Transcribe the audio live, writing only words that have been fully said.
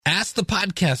the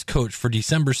Podcast Coach for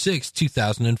December 6,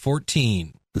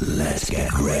 2014. Let's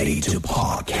get ready to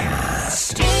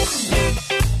podcast.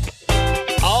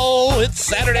 Oh, it's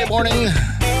Saturday morning.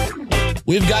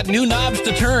 We've got new knobs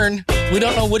to turn. We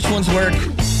don't know which ones work.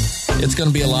 It's going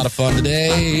to be a lot of fun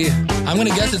today. I'm going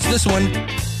to guess it's this one.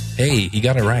 Hey, you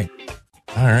got it right.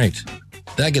 All right.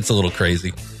 That gets a little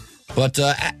crazy. But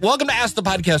welcome to Ask the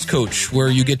Podcast Coach, where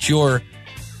you get your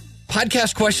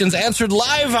podcast questions answered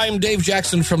live. I'm Dave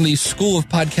Jackson from the School of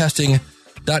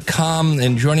Podcasting.com,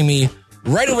 and joining me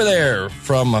right over there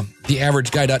from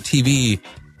theaverageguy.tv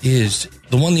is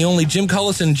the one, the only Jim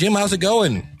Cullison. Jim, how's it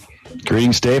going?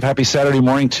 Greetings, Dave. Happy Saturday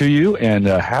morning to you, and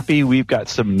happy we've got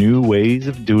some new ways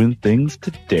of doing things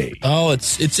today. Oh,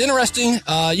 it's interesting.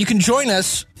 You can join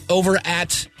us over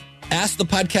at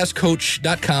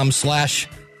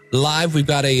askthepodcastcoach.com/live. We've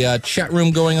got a chat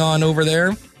room going on over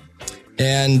there.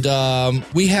 And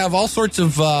we have all sorts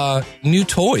of new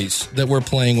toys that we're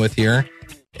playing with here.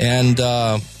 And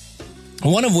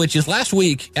one of which is last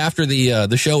week after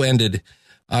the show ended,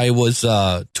 I was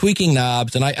tweaking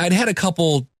knobs, and I'd had a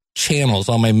couple channels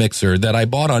on my mixer that I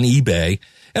bought on eBay.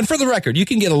 And for the record, you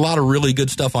can get a lot of really good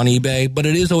stuff on eBay, but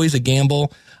it is always a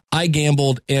gamble. I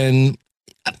gambled, and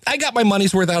I got my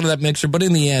money's worth out of that mixer, but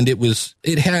in the end, it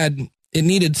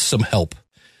needed some help.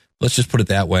 Let's just put it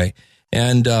that way.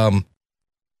 And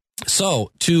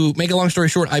so, to make a long story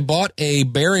short, I bought a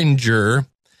Behringer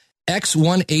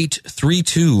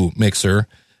X1832 mixer,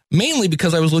 mainly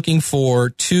because I was looking for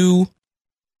two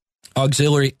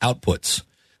auxiliary outputs,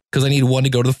 because I needed one to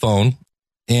go to the phone.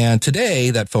 And today,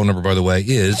 that phone number, by the way,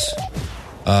 is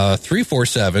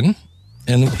 347.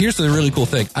 And here's the really cool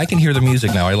thing. I can hear the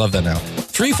music now. I love that now.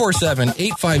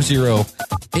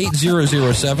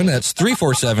 347-850-8007. That's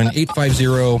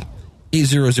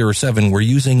 347-850-8007. We're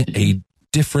using a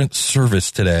different service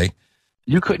today.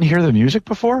 You couldn't hear the music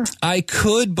before? I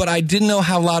could, but I didn't know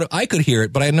how loud I could hear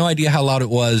it, but I had no idea how loud it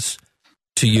was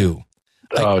to you.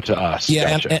 To us. Yeah,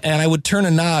 gotcha. and I would turn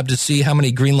a knob to see how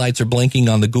many green lights are blinking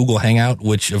on the Google Hangout,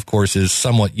 which of course is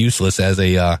somewhat useless as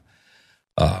a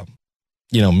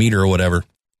meter or whatever.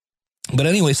 But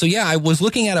anyway, so yeah, I was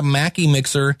looking at a Mackie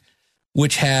mixer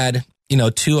which had,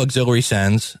 two auxiliary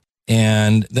sends,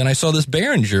 and then I saw this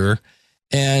Behringer.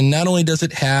 And not only does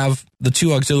it have the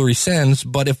two auxiliary sends,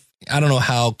 but I don't know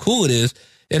how cool it is,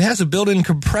 it has a built-in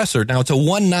compressor. Now, it's a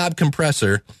one-knob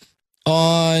compressor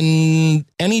on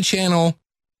any channel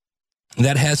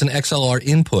that has an XLR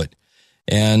input,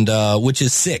 and which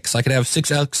is 6. I could have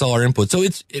 6 XLR inputs. So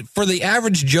for the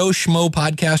average Joe Schmo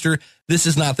podcaster, this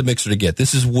is not the mixer to get.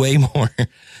 This is way more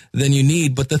than you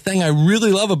need. But the thing I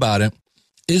really love about it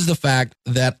is the fact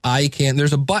that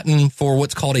there's a button for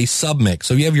what's called a submix.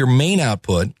 So you have your main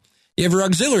output, you have your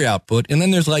auxiliary output, and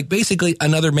then there's basically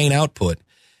another main output.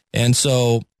 And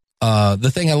so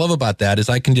the thing I love about that is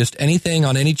I can just, anything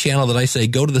on any channel that I say,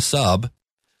 go to the sub,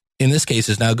 in this case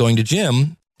is now going to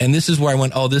Jim. And this is where I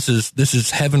went, oh, this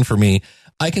is heaven for me.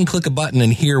 I can click a button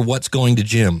and hear what's going to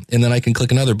Jim. And then I can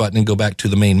click another button and go back to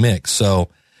the main mix. So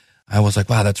I was like,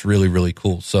 wow, that's really, really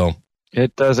cool. So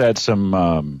it does add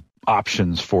some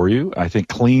options for you. I think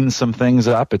clean some things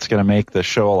up. It's going to make the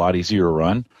show a lot easier to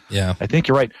run. Yeah, I think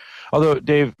you're right. Although,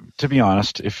 Dave, to be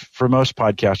honest, if for most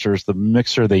podcasters the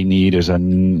mixer they need is a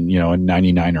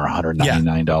 $99 or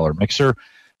 $199 mixer,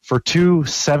 for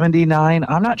 $279,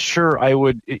 I'm not sure I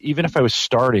would. Even if I was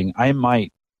starting, I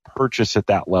might purchase at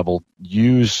that level.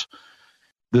 Use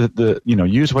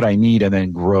use what I need and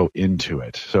then grow into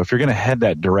it. So if you're going to head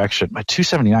that direction, my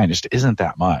 $279 just isn't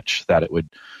that much that it would.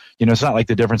 It's not like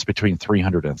the difference between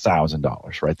 $300 and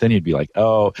 $1,000, right? Then you'd be like,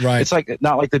 oh, right. It's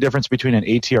not like the difference between an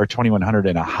ATR 2100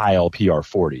 and a Heil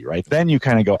PR40, right? Then you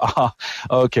kind of go,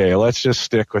 okay, let's just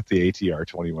stick with the ATR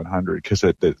 2100 because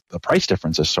the price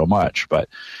difference is so much. But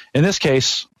in this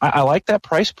case, I like that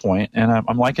price point, and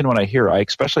I'm liking what I hear. I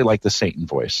especially like the Satan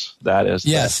voice. That is,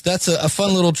 that's a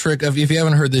fun little trick. If you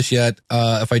haven't heard this yet,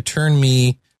 if I turn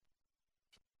me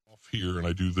off here and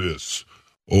I do this.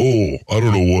 Oh, I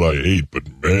don't know what I ate, but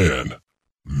man,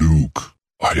 Luke,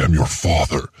 I am your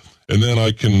father. And then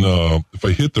I can, if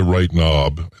I hit the right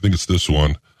knob, I think it's this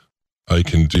one, I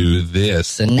can do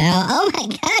this. And now, oh my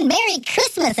God, Merry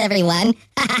Christmas, everyone.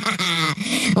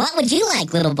 What would you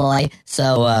like, little boy?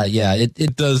 So,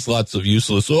 it does lots of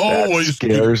useless. That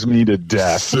scares me to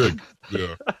death. Sick.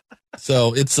 Yeah.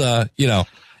 So it's,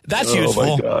 that's useful.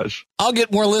 Oh my gosh. I'll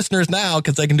get more listeners now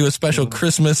because I can do a special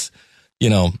Christmas,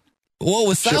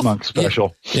 with Chipmunk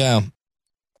special. Yeah.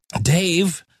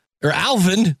 Dave or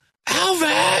Alvin.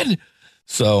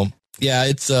 So yeah,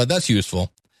 it's, that's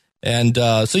useful. And,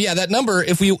 that number,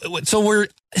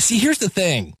 here's the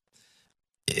thing.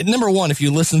 number one, if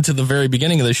you listen to the very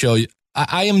beginning of the show,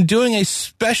 I am doing a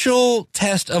special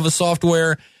test of a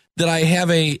software that I have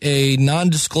a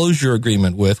non-disclosure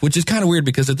agreement with, which is kind of weird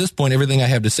because at this point, everything I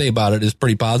have to say about it is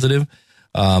pretty positive.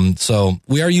 So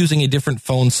we are using a different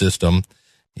phone system.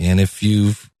 And if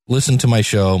you've listened to my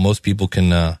show, most people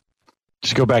can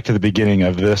just go back to the beginning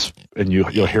of this and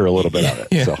you'll hear a little bit of it.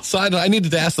 Yeah. So I needed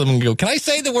to ask them and go, can I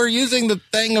say that we're using the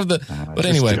thing of the, but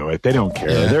anyway, do it. They don't care.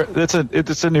 Yeah.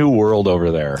 It's a new world over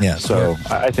there. Yeah. So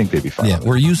I think they'd be fine. Yeah.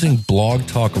 We're using Blog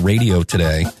Talk Radio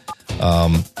today.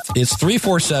 It's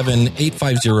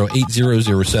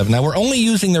 347-850-8007. Now we're only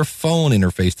using their phone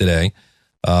interface today.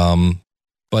 But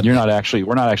we're not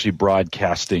actually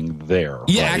broadcasting there.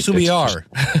 Yeah, right? actually we are.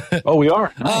 Oh, we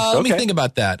are? Nice. Let me think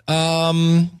about that.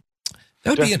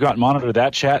 That would Just got monitor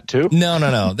that chat too?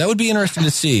 No. That would be interesting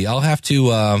to see. I'll have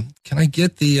to, can I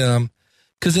get the,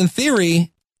 cause in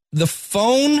theory, the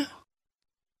phone,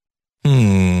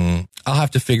 I'll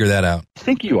have to figure that out. I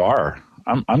think you are.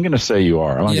 I'm going to say you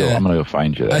are. I'm going to go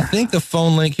find you there. I think the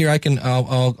phone link here,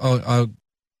 I'll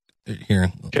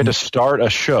here. You had to start a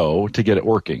show to get it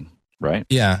working, right?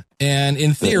 Yeah. And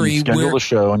in theory, you scheduled a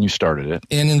show and you started it.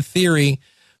 And in theory,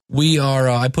 we are,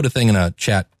 I put a thing in a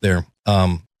chat there.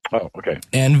 Oh, okay.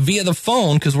 And via the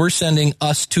phone, because we're sending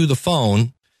us to the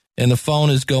phone, and the phone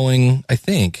is going, I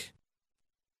think,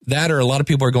 that or a lot of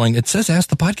people are going, it says ask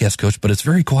the podcast coach, but it's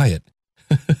very quiet.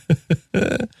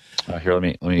 Here,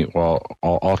 let me, well,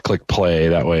 I'll click play.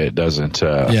 That way it doesn't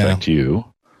affect you.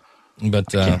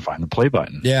 But I can't find the play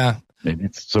button. Yeah.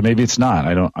 Maybe it's not.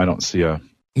 I don't see a.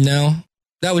 No,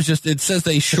 that was just, it says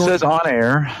It says on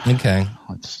air. Okay.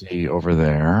 Let's see over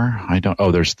there.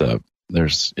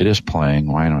 It is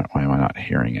playing. Why am I not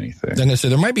hearing anything? I'm going to say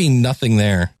there might be nothing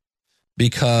there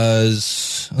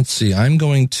because let's see, I'm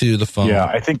going to the phone. Yeah,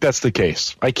 I think that's the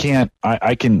case. I can,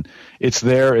 it's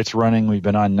there. It's running. We've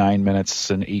been on 9 minutes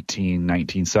and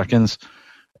 19 seconds.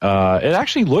 It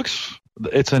actually looks,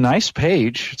 it's a nice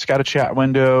page. It's got a chat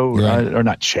window, right. Or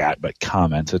not chat, but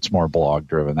comments. It's more blog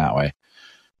driven that way.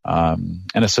 And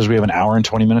it says we have an hour and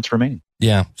 20 minutes remaining.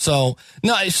 Yeah. So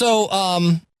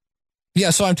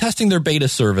I'm testing their beta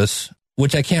service,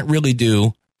 which I can't really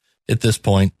do at this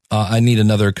point. I need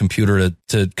another computer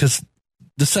because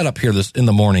the setup here in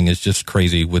the morning is just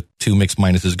crazy with two mixed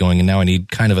minuses going, and now I need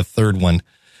kind of a third one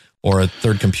or a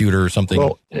third computer or something.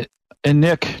 Well, and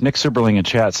Nick Superling in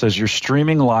chat says you're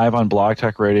streaming live on Blog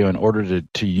Talk Radio in order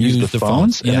to use the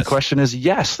phones. And yes. The question is,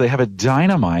 yes, they have a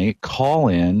dynamite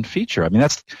call-in feature. I mean,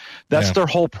 that's their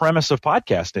whole premise of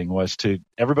podcasting was to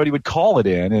everybody would call it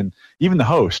in, and even the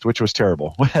host, which was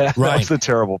terrible. That was the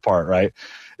terrible part, right?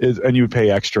 And you would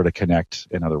pay extra to connect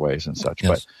in other ways and such.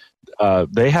 Yes.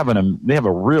 But they have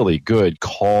a really good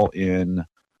call-in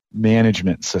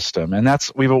management system, and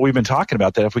that's we've been talking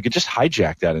about that. If we could just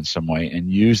hijack that in some way and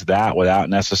use that without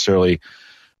necessarily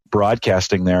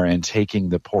broadcasting there and taking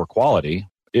the poor quality,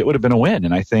 it would have been a win.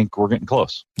 And I think we're getting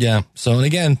close. Yeah. So, and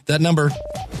again, that number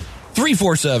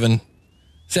 347.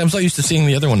 See, I'm so used to seeing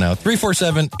the other one now.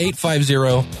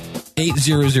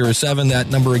 347-850-8007. That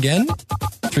number again,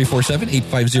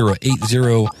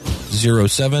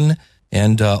 347-850-8007.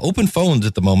 And open phones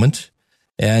at the moment.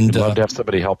 And I'd love to have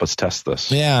somebody help us test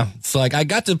this. Yeah, it's like I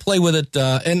got to play with it,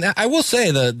 and I will say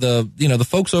the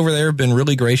folks over there have been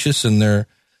really gracious, and they're,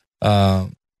 that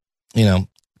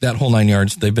whole 9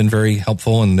 yards. They've been very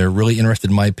helpful, and they're really interested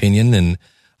in my opinion. And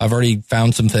I've already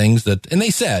found some things that, and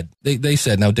they said,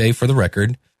 now, Dave, for the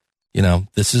record,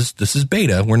 this is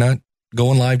beta. We're not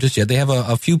going live just yet. They have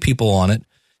a few people on it,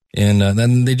 and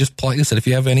then they just politely said, if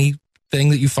you have anything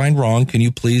that you find wrong, can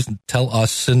you please tell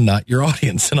us and not your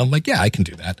audience? And I'm like, yeah, I can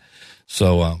do that.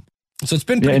 So it's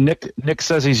been pretty. Yeah, and Nick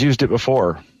says he's used it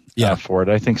before. Yeah, for it.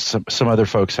 I think some other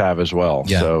folks have as well.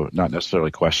 Yeah. So not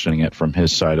necessarily questioning it from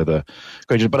his side of the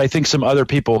equation, but I think some other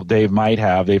people, Dave, might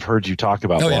have. They've heard you talk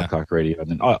about Blog Talk Radio,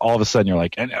 and then all of a sudden you're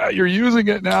like, and you're using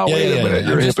it now. Wait a minute,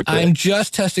 you're a hypocrite. I'm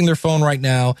just testing their phone right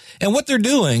now, and what they're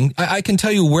doing, I can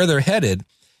tell you where they're headed.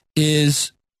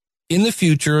 Is in the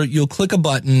future you'll click a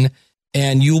button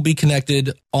and you'll be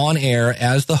connected on air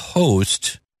as the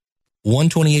host,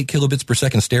 128 kilobits per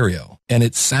second stereo, and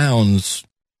it sounds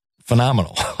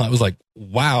phenomenal. I was like,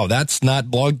 wow, that's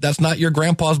not your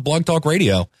grandpa's Blog Talk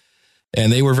Radio.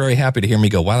 And they were very happy to hear me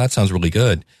go, wow, that sounds really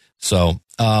good. So,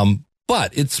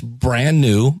 but it's brand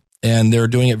new and they're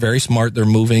doing it very smart. They're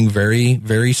moving very,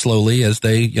 very slowly as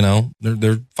they,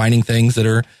 they're finding things that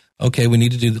are, okay, we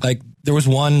need to do, like there was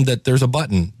one that there's a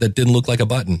button that didn't look like a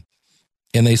button.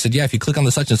 And they said, yeah, if you click on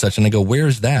the such and such, and I go,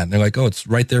 where's that? And they're like, oh, it's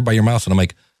right there by your mouse. And I'm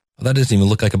like, that doesn't even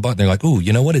look like a button. They're like, oh,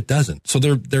 you know what? It doesn't. So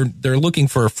they're looking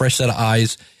for a fresh set of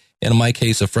eyes and in my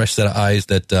case, a fresh set of eyes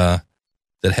that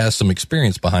has some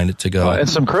experience behind it to go. And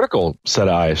some critical set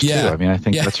of eyes, too. I mean, I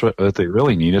think that's what they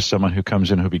really need is someone who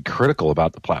comes in who'll be critical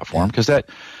about the platform, because that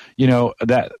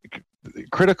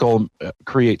critical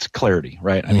creates clarity,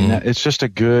 right? I mean, it's just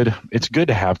it's good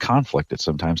to have conflict at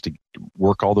sometimes to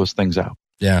work all those things out.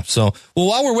 Yeah. So, well,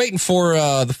 while we're waiting for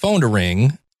the phone to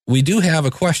ring, we do have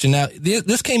a question. Now,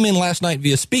 this came in last night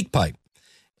via SpeakPipe,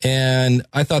 and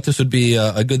I thought this would be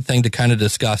a good thing to kind of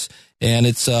discuss. And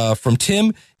it's from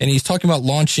Tim, and he's talking about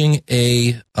launching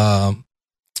a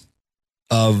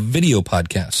video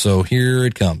podcast. So here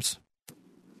it comes.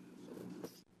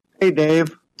 Hey,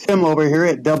 Dave. Tim over here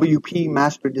at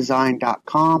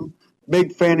WPMasterDesign.com.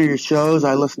 Big fan of your shows.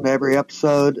 I listen to every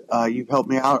episode. You've helped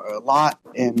me out a lot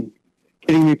in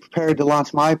getting me prepared to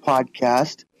launch my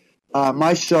podcast.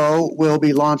 My show will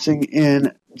be launching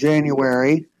in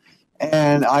January,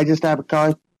 and I just have a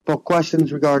couple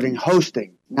questions regarding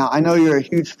hosting. Now, I know you're a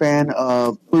huge fan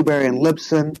of Blueberry and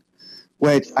Libsyn,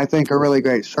 which I think are really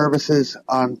great services.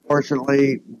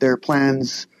 Unfortunately, their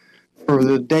plans for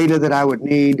the data that I would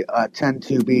need tend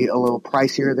to be a little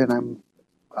pricier than I'm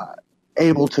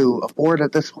able to afford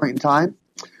at this point in time.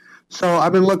 So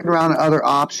I've been looking around at other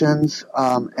options,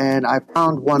 and I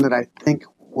found one that I think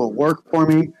will work for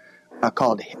me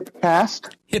called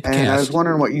Hipcast. And I was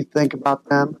wondering what you think about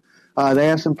them. They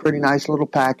have some pretty nice little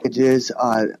packages,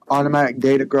 automatic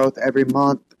data growth every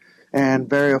month, and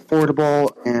very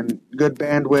affordable and good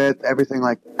bandwidth, everything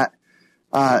like that.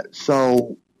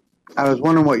 So I was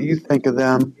wondering what you think of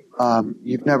them.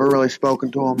 You've never really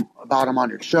spoken to them about them on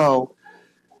your show.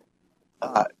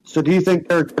 So do you think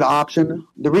they're a good option?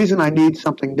 The reason I need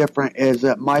something different is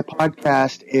that my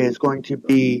podcast is going to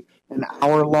be an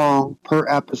hour long per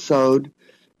episode,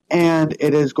 and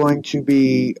it is going to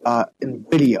be in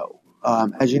video.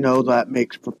 As you know, that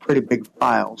makes for pretty big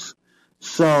files.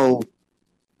 So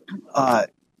I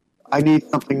need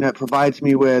something that provides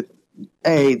me with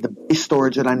A, the base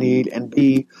storage that I need, and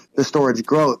B, the storage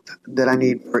growth that I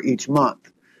need for each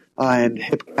month. And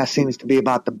Hipcast seems to be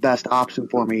about the best option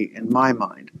for me in my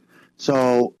mind.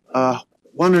 So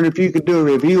wondering if you could do a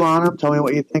review on them, tell me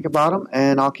what you think about them,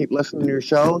 and I'll keep listening to your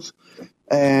shows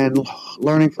and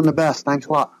learning from the best. Thanks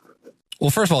a lot. Well,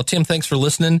 first of all, Tim, thanks for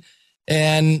listening.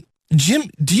 And Jim,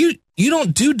 you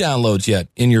don't do downloads yet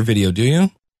in your video, do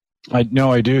you? I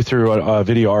do through a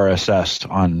video RSS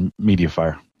on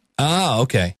MediaFire. Ah,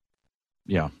 okay.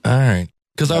 Yeah. All right.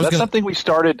 Because that's something we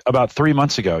started about 3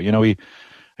 months ago.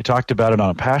 I talked about it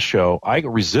on a past show. I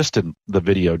resisted the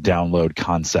video download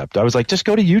concept. I was like, just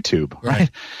go to YouTube, right?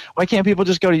 Why can't people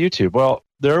just go to YouTube? Well,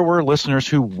 there were listeners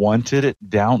who wanted it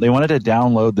down. They wanted to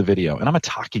download the video. And I'm a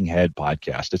talking head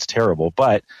podcast. It's terrible,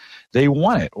 but they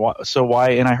want it. So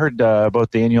why? And I heard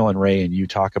both Daniel and Ray and you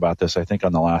talk about this, I think,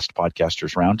 on the last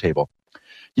Podcasters Roundtable.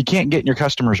 You can't get in your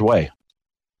customer's way.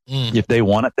 If they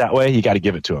want it that way, you got to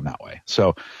give it to them that way.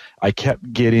 So I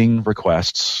kept getting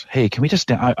requests. Hey, can we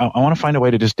just, I want to find a way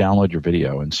to just download your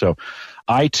video. And so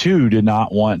I too did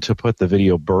not want to put the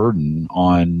video burden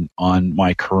on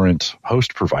my current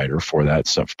host provider for that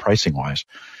stuff pricing wise.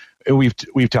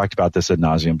 We've talked about this ad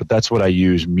nauseum, but that's what I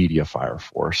use MediaFire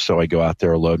for. So I go out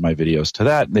there, load my videos to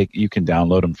that. You can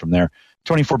download them from there.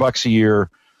 $24 a year.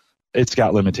 It's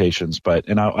got limitations,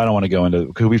 and I don't want to go into,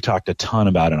 because we've talked a ton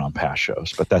about it on past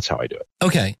shows, but that's how I do it.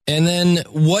 Okay. And then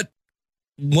what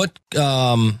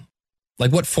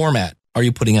format are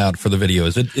you putting out for the video?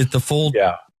 Is it the full?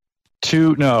 Yeah.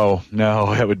 No,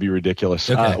 that would be ridiculous.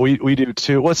 Okay. We do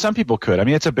two. Well, some people could. I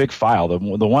mean, it's a big file.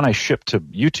 The one I ship to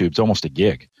YouTube's almost a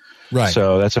gig. Right.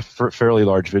 So that's a fairly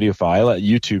large video file. I let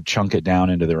YouTube chunk it down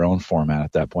into their own format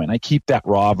at that point. And I keep that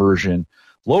raw version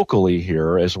locally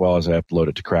here, as well as I upload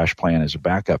it to CrashPlan as a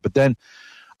backup. But then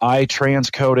I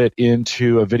transcode it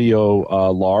into a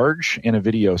video large and a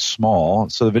video small.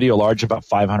 So the video large is about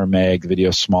 500 meg. The video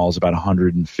small is about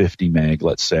 150 meg,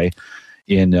 let's say,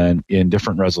 in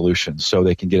different resolutions. So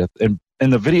they can get it.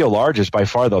 And the video large is by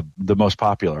far the most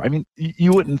popular. I mean,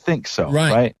 you wouldn't think so,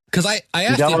 right? Because I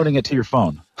asked You're downloading it to your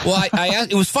phone. Well, I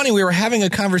asked, it was funny. We were having a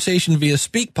conversation via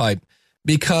SpeakPipe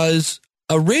because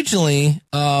originally,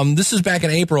 this is back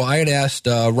in April, I had asked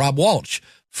Rob Walsh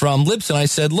from Libsyn. I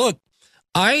said, look,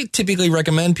 I typically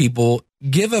recommend people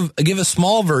give a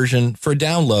small version for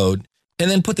download and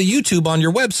then put the YouTube on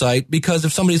your website, because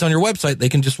if somebody's on your website, they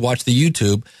can just watch the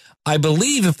YouTube. I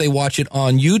believe if they watch it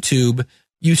on YouTube,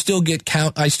 I still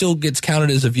gets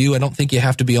counted as a view. I don't think you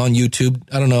have to be on YouTube.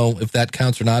 I don't know if that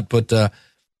counts or not, but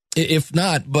if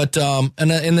not,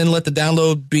 and then let the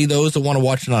download be those that want to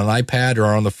watch it on an iPad or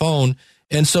on the phone.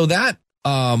 And so that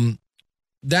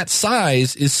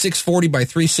size is 640 by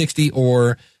 360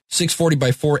 or 640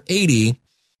 by 480.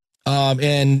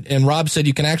 And Rob said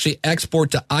you can actually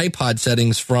export to iPod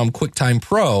settings from QuickTime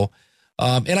Pro.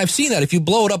 And I've seen that. If you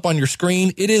blow it up on your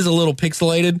screen, it is a little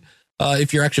pixelated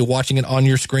if you're actually watching it on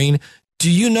your screen.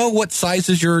 Do you know what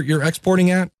sizes you're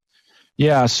exporting at?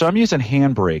 Yeah, so I'm using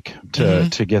Handbrake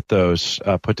to get those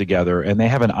put together, and they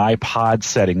have an iPod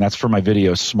setting. That's for my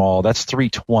video small. That's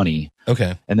 320.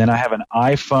 Okay. And then I have an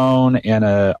iPhone and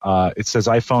it says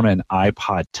iPhone and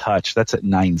iPod Touch. That's at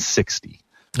 960.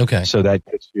 Okay. So that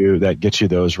gets you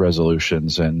those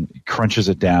resolutions and crunches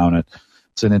it down.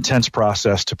 It's an intense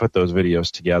process to put those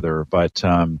videos together, but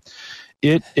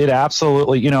it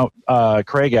absolutely,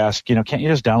 Craig asked, can't you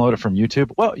just download it from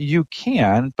YouTube? Well, you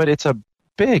can, but it's a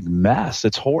big mess.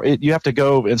 You have to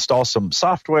go install some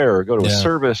software or go to a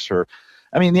service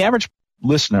the average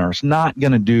listener is not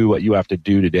going to do what you have to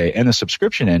do today. And the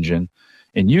subscription engine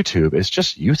in YouTube is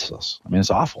just useless. I mean,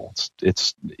 it's awful.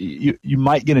 You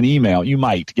might get an email. You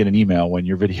might get an email when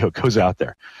your video goes out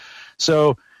there.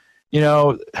 So,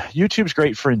 YouTube's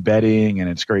great for embedding, and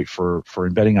it's great for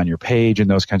embedding on your page and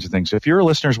those kinds of things. So if your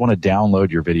listeners want to download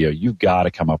your video, you've got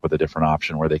to come up with a different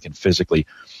option where they can physically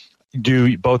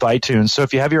do both iTunes. So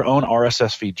if you have your own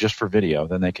RSS feed just for video,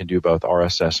 then they can do both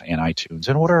RSS and iTunes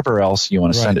and whatever else you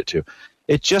want to send it to.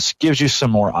 It just gives you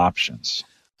some more options.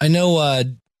 I know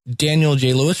Daniel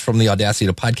J. Lewis from the Audacity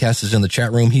to Podcast is in the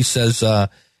chat room. He says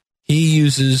he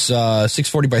uses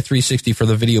 640 by 360 for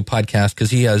the video podcast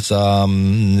because he has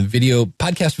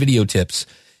podcast video tips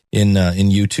in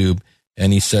YouTube.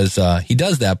 And he says he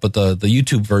does that, but the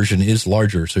YouTube version is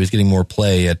larger, so he's getting more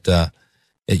play at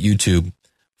YouTube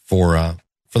for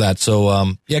that.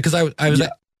 So because I was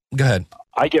go ahead.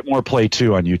 I get more play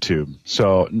too on YouTube.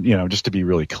 So, just to be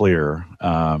really clear,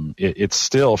 it's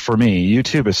still, for me,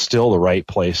 YouTube is still the right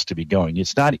place to be going.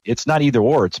 It's not either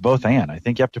or, it's both and. I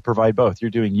think you have to provide both.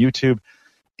 You're doing YouTube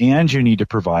and you need to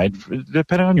provide,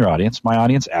 depending on your audience, my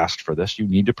audience asked for this, you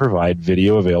need to provide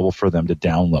video available for them to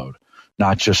download,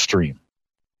 not just stream.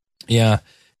 Yeah.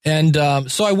 And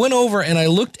so I went over and I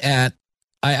looked at,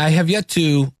 I have yet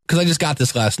to, because I just got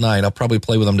this last night. I'll probably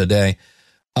play with him today.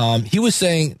 He was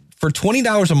saying for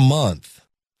 $20 a month,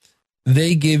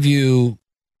 they give you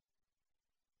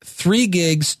 3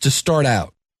 gigs to start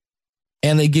out,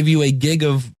 and they give you a gig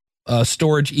of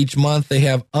storage each month. They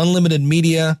have unlimited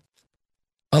media,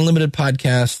 unlimited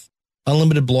podcasts,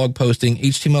 unlimited blog posting,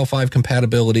 HTML5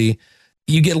 compatibility.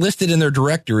 You get listed in their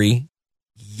directory.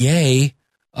 Yay.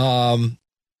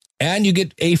 And you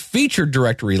get a featured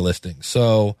directory listing.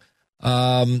 So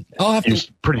I'll have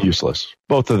to. Pretty useless.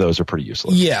 Both of those are pretty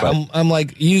useless. Yeah, I'm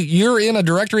like, you're in a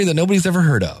directory that nobody's ever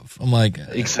heard of. I'm like,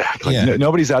 exactly. Yeah.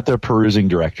 Nobody's out there perusing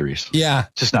directories. Yeah,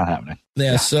 just not happening.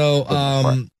 Yeah. So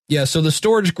so the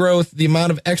storage growth, the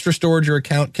amount of extra storage your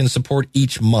account can support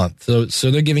each month. So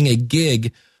they're giving a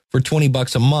gig for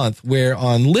 $20 a month, where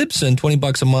on Libsyn,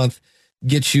 $20 a month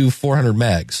gets you 400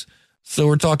 megs. So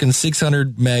we're talking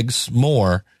 600 megs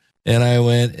more. And I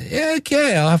went, yeah,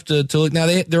 okay, I'll have to look. Now,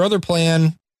 their other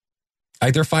plan,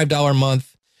 like their $5 a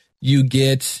month, you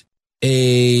get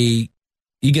a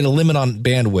limit on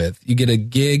bandwidth. You get a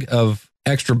gig of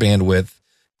extra bandwidth.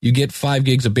 You get 5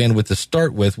 gigs of bandwidth to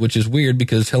start with, which is weird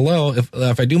because,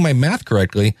 if I do my math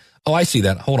correctly, I see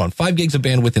that. Hold on. 5 gigs of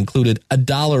bandwidth included,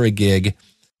 $1 a gig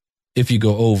if you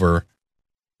go over.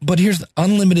 But here's the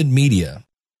unlimited media.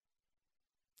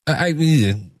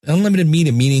 Unlimited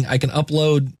media, meaning I can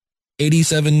upload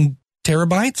 87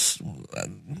 terabytes.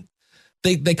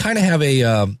 They kind of have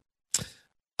a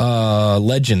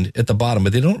legend at the bottom,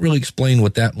 but they don't really explain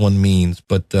what that one means.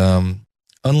 But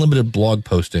unlimited blog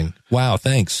posting. Wow,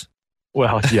 thanks.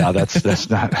 Well, yeah, that's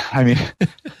not. I mean,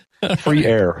 free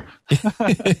air.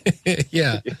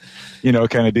 Yeah,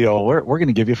 kind of deal. We're going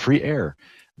to give you free air.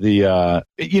 And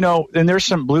there's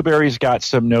some Blueberry's got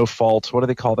some no fault. What do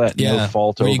they call that? Yeah, no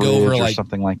fault overage or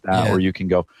something like that, where you can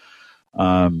go.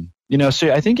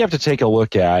 So I think you have to take a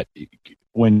look at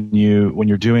when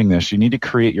you're doing this. You need to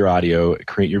create your audio,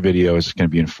 create your video as it's going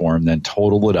to be informed, then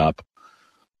total it up,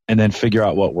 and then figure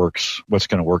out what's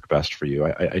going to work best for you.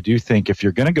 I do think if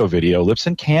you're going to go video,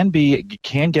 Libsyn can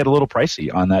get a little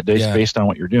pricey on that day based on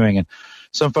what you're doing, and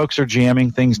some folks are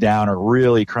jamming things down or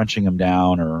really crunching them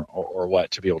down or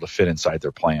what to be able to fit inside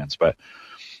their plans. But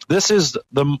this is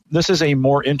a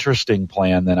more interesting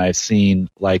plan than I've seen,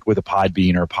 like with a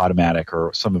Podbean or Podomatic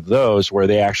or some of those, where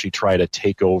they actually try to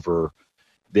take over.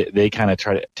 They kind of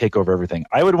try to take over everything.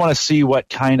 I would want to see what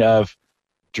kind of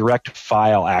direct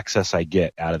file access I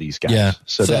get out of these guys. Yeah.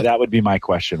 So that would be my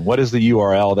question. What is the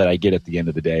URL that I get at the end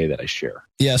of the day that I share?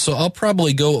 Yeah. So I'll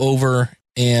probably go over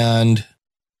and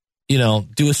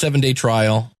do a 7-day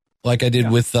trial like I did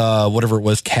with whatever it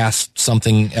was, Cast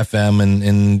something FM,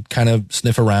 and kind of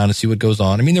sniff around and see what goes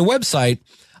on. I mean, their website,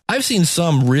 I've seen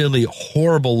some really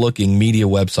horrible looking media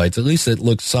websites. At least it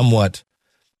looks somewhat,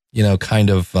 kind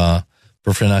of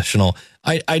professional.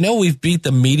 I know we've beat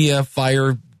the media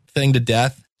fire thing to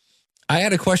death. I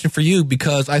had a question for you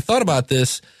because I thought about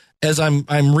this as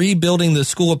I'm rebuilding the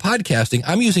School of Podcasting.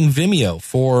 I'm using Vimeo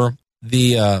for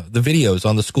the videos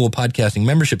on the School of Podcasting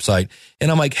membership site.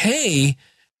 And I'm like, hey,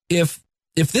 if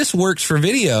this works for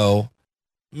video,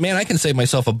 man, I can save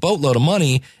myself a boatload of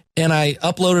money. And I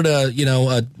uploaded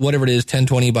a whatever it is,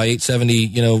 1020 by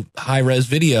 870, high res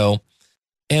video.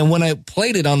 And when I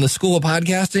played it on the School of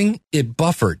Podcasting, it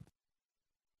buffered.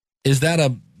 Is that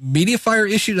a MediaFire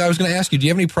issue? I was going to ask you, do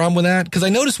you have any problem with that? Because I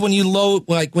noticed when you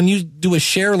when you do a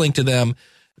share link to them,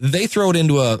 they throw it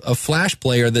into a Flash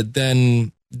player that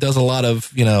then does a lot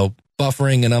of,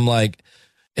 buffering. And I'm like,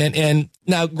 and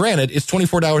now granted, it's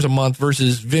 $24 a month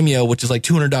versus Vimeo, which is like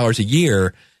 $200 a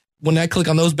year. When I click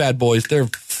on those bad boys, they're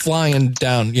flying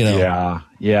down,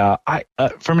 Yeah. I,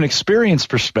 from an experience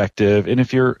perspective, and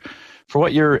if you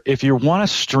want to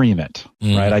stream it,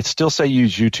 right, I'd still say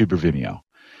use YouTube or Vimeo.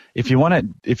 If you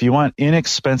want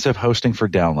inexpensive hosting for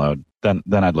download, then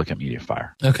I'd look at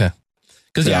MediaFire. Okay.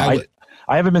 Because I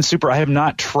have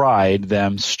not tried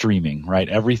them streaming, right?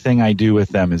 Everything I do with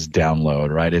them is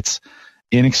download, right? It's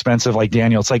inexpensive, like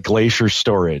Daniel, it's like Glacier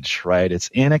storage, right? It's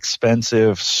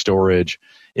inexpensive storage.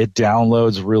 It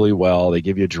downloads really well. They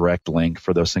give you a direct link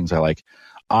for those things I like.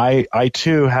 I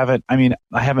too haven't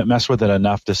messed with it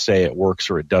enough to say it works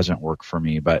or it doesn't work for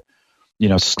me, but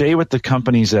stay with the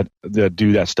companies that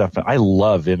do that stuff. I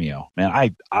love Vimeo, man.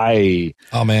 I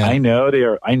know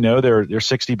they're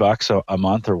 $60 a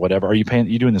month or whatever. Are you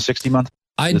doing the 60 month?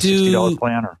 I do $60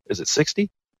 plan, or is it 60?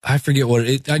 I forget what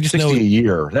I just 60 know a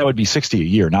year. That would be 60 a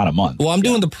year, not a month. Well, I'm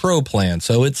doing the pro plan,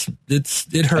 so it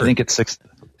hurt. I think it's 60.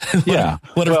 Yeah,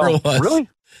 whatever it was. Really?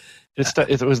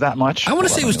 It was that much? I want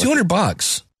to say it was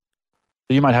 $200.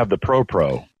 You might have the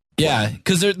pro. Yeah,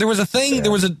 because there was a thing.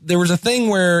 Yeah. There was a thing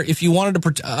where if you wanted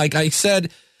to, like I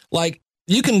said, like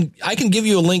I can give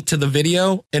you a link to the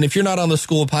video, and if you're not on the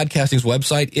School of Podcasting's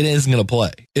website, it isn't going to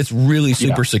play. It's really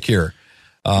super secure.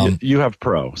 You have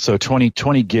pro, so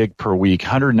 20 gig per week,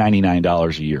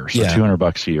 $199 a year, so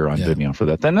 $200 a year on Vimeo for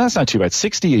that. Then that's not too bad.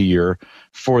 $60 a year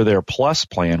for their Plus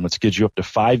plan, which gives you up to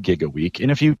 5 gig a week.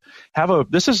 And if you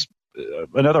have this is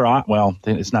another, well,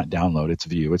 it's not download, it's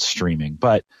view, it's streaming,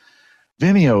 but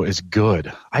Vimeo is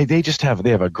good. They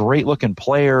have a great looking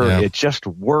player. Yeah. It just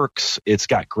works. It's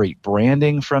got great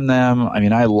branding from them. I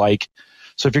mean,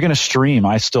 so if you're going to stream,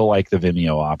 I still like the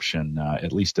Vimeo option,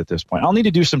 at least at this point. I'll need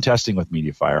to do some testing with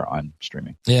MediaFire on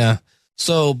streaming. Yeah.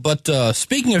 So, but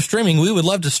speaking of streaming, we would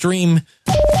love to stream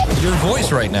your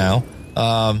voice right now.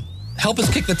 Help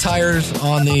us kick the tires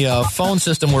on the phone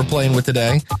system we're playing with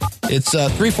today. It's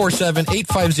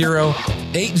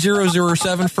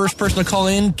 347-850-8007. First person to call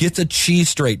in gets a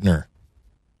cheese straightener.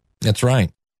 That's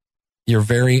right. Your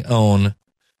very own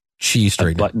cheese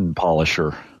straightener. A button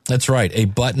polisher. That's right. A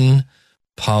button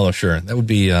polisher. That would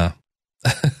be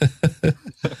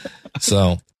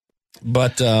so.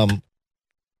 But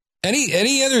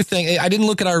any other thing? I did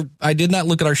not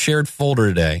look at our shared folder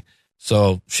today.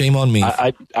 So shame on me.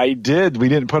 I did. We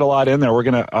didn't put a lot in there. We're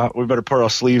gonna we better put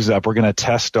our sleeves up. We're gonna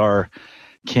test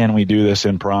can we do this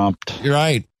impromptu? You're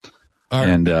right.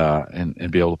 And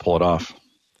be able to pull it off.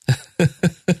 All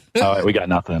right, we got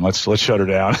nothing. Let's shut her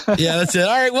down. Yeah, that's it. All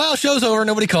right. Well, show's over.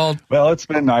 Nobody called. Well, it's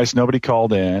been nice. Nobody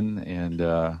called in,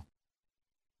 and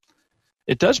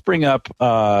it does bring up,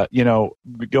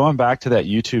 going back to that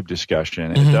YouTube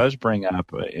discussion. It does bring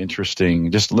up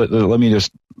interesting. Just let me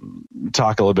just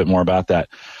talk a little bit more about that.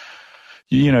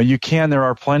 There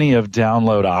are plenty of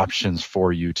download options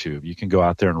for YouTube. You can go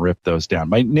out there and rip those down.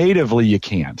 Natively, you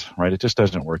can't, right? It just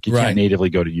doesn't work. You can't natively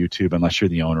go to YouTube unless you're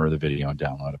the owner of the video and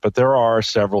download it. But there are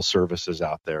several services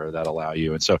out there that allow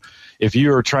you. And so if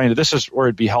you are this is where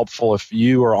it'd be helpful if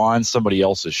you are on somebody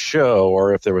else's show,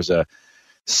 or if there was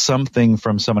something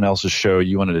from someone else's show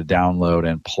you wanted to download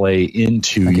and play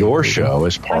into your show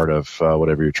as part of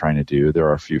whatever you're trying to do. There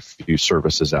are a few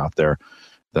services out there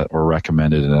that were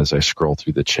recommended, and as I scroll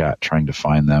through the chat trying to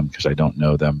find them because I don't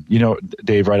know them.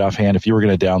 Dave, right offhand, if you were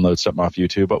going to download something off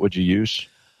YouTube, what would you use?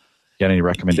 Got any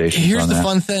recommendations? Here's the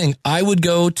fun thing. I would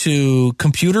go to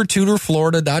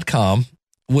computertutorflorida.com,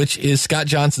 which is Scott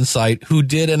Johnson's site, who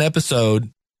did an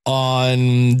episode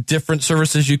on different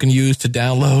services you can use to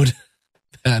download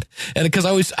that. And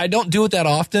because I don't do it that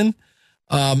often.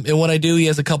 And when I do, he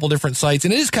has a couple different sites,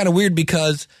 and it is kind of weird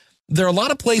because there are a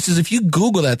lot of places. If you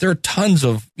Google that, there are tons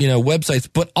of, websites,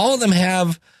 but all of them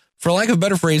have for lack of a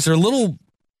better phrase, they're a little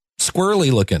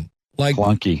squirrely looking, like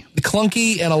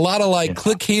clunky, and a lot of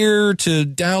click here to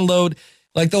download.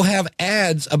 Like they'll have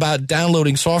ads about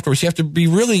downloading software, so you have to be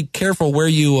really careful where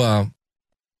you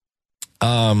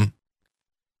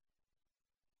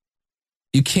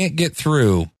can't get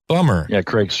through. Bummer. Yeah,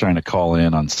 Craig's trying to call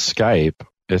in on Skype.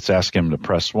 It's asking him to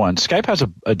press 1. Skype has a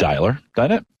dialer,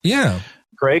 doesn't it? Yeah.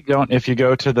 Craig, if you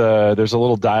go to there's a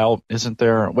little dial, isn't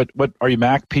there? What are you,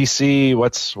 Mac, PC?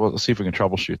 Let's see if we can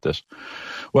troubleshoot this.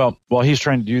 Well, while he's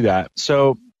trying to do that,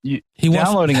 so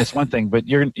downloading is one thing, but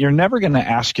you're never going to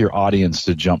ask your audience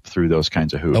to jump through those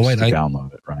kinds of hoops to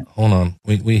download it, right? Hold on.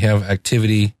 We have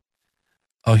activity.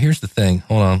 Oh, here's the thing.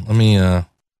 Hold on. Let me,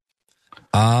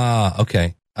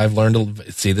 okay. I've learned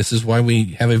see, this is why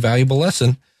we have a valuable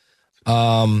lesson.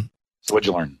 So what'd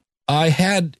you learn? I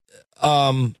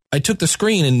took the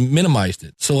screen and minimized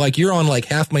it. So like you're on like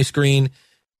half my screen,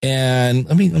 and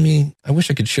I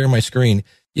wish I could share my screen.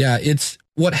 Yeah.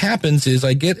 What happens is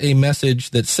I get a message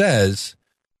that says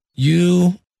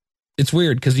it's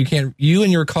weird because you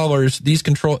and your colors, these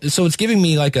control. So it's giving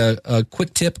me like a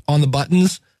quick tip on the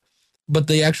buttons, but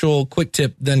the actual quick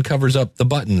tip then covers up the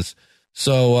buttons.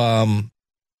 So,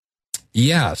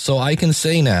 so I can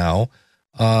say now,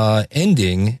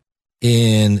 ending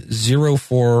in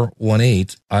 0418,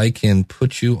 I can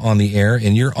put you on the air,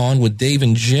 and you're on with Dave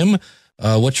and Jim.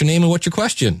 What's your name and what's your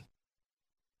question?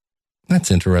 That's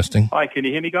interesting. Hi, can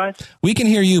you hear me, guys? We can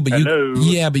hear you, but Hello.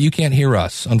 but you can't hear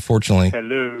us, unfortunately.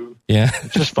 Hello. Yeah.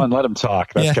 It's just fun. Let them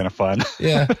talk. That's kind of fun.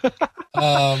 Yeah.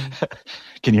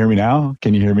 Can you hear me now?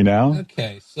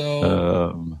 Okay.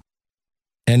 So,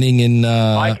 ending in,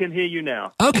 I can hear you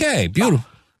now. Okay. Beautiful.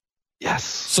 Yes.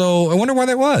 So I wonder why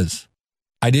that was.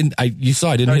 You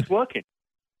saw I didn't It's working.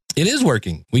 It is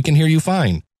working. We can hear you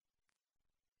fine.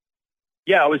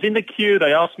 Yeah, I was in the queue.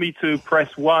 They asked me to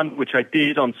press 1, which I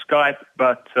did on Skype,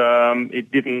 but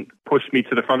it didn't push me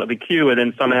to the front of the queue, and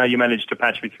then somehow you managed to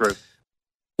patch me through.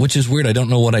 Which is weird. I don't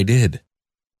know what I did.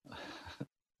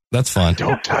 That's fun.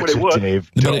 Don't touch it,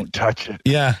 Dave. Don't touch it.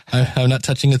 Yeah, I'm not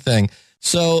touching a thing.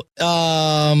 So,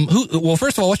 well,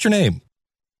 first of all, what's your name?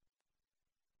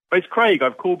 It's Craig.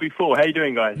 I've called before. How you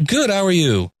doing, guys? Good. How are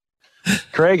you?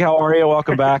 Craig, how are you?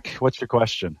 Welcome back. What's your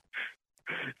question?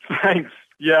 Thanks.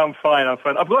 Yeah, I'm fine. I've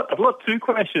got 2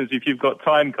 questions if you've got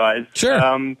time, guys. Sure.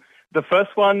 The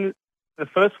first one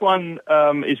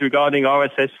is regarding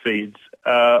RSS feeds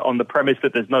on the premise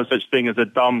that there's no such thing as a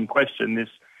dumb question.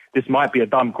 This might be a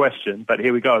dumb question, but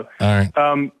here we go. All right.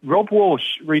 Rob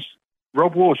Walsh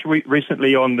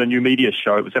recently on the New Media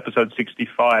Show, it was episode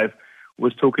 65,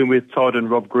 was talking with Todd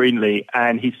and Rob Greenlee,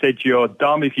 and he said you're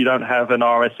dumb if you don't have an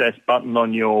RSS button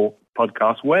on your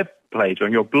podcast web page,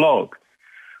 on your blog.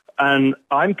 And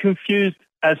I'm confused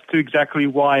as to exactly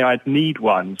why I'd need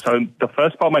one. So the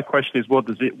first part of my question is, what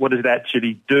does it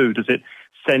actually do? Does it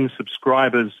send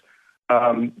subscribers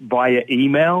via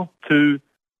email to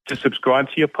subscribe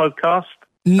to your podcast?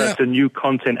 No. The new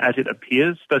content as it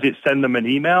appears? Does it send them an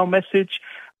email message?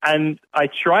 And I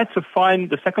tried to find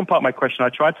the second part of my question. I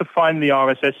tried to find the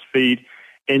RSS feed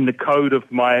in the code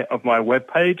of my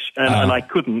webpage, and I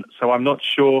couldn't. So I'm not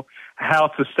sure how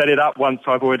to set it up once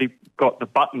I've already got the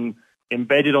button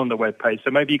embedded on the webpage.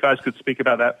 So maybe you guys could speak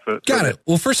about that first. Got it.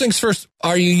 Well, first things first,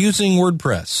 are you using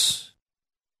WordPress?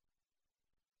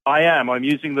 I am. I'm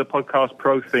using the Podcast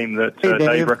Pro theme that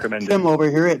Dave recommended. Tim over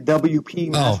here at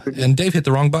WP Master. Oh, and Dave hit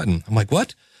the wrong button. I'm like,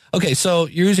 what? Okay, so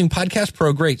you're using Podcast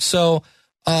Pro. Great. So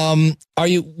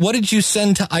what did you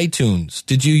send to iTunes?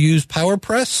 Did you use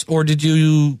PowerPress, or did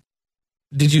you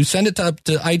send it to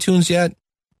iTunes yet?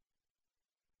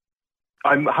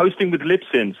 I'm hosting with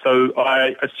Libsyn, so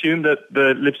I assume that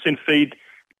the Libsyn feed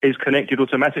is connected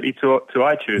automatically to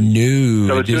iTunes. No.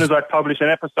 So as soon as I publish an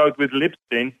episode with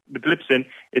Libsyn,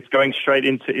 it's going straight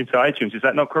into iTunes. Is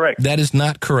that not correct? That is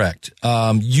not correct.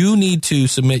 You need to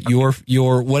submit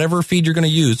your whatever feed you're going to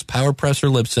use, PowerPress or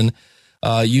Libsyn.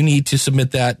 You need to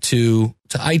submit that to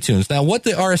iTunes. Now, what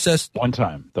the RSS one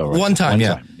time though, right? One time.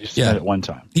 You submit it one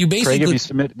time. You basically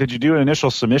Craig, did you do an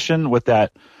initial submission with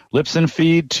that Libsyn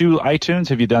feed to iTunes?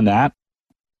 Have you done that?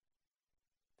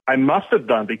 I must have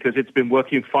done, because it's been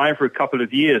working fine for a couple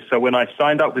of years. So when I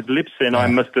signed up with Libsyn, I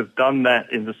must have done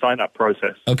that in the sign-up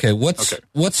process. Okay. What's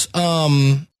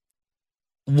the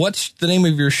name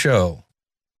of your show?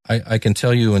 I can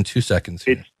tell you in 2 seconds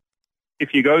here.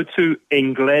 If you go to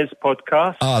Ingles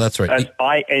Podcast, that's right. That's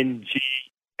INGLES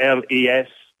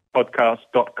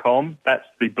podcast.com. That's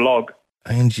the blog.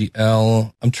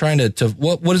 INGL. I'm trying to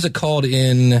what is it called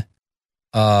in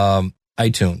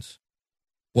iTunes?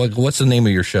 What's the name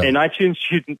of your show? In iTunes,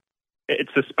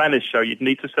 it's a Spanish show. You'd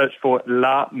need to search for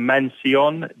La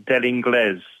Mansión del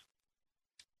Inglés.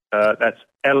 That's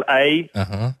LAMANSION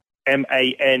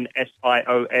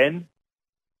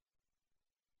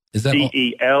Is that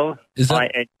DELINGLES.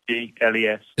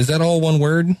 Is that all one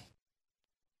word?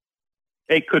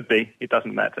 It could be. It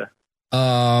doesn't matter.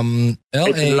 It's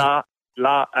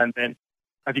La, and then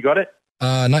have you got it?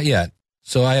 Not yet.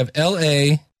 So I have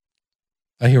LA.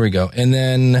 Oh, here we go. And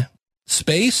then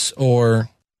space or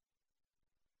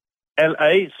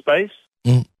LA space.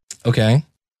 Okay.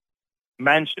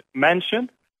 Mansion. MANSION.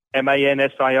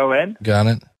 Got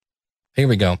it. Here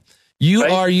we go. You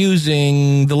are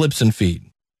using the Libsyn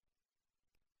feed.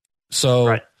 So,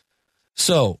 right.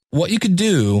 So what you could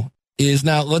do is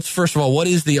now let's first of all, what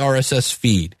is the RSS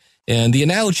feed? And the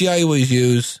analogy I always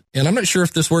use, and I'm not sure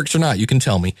if this works or not, you can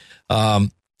tell me.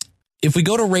 If we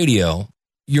go to radio,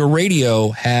 your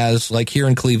radio has, like here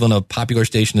in Cleveland, a popular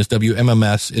station is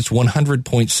WMMS. It's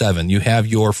 100.7. You have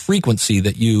your frequency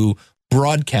that you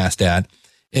broadcast at,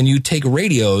 and you take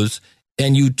radios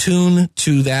and you tune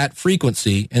to that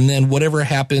frequency, and then whatever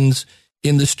happens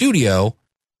in the studio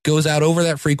goes out over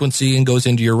that frequency and goes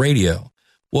into your radio.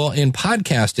 Well, in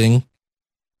podcasting,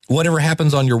 whatever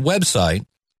happens on your website,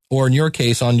 or in your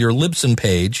case, on your Libsyn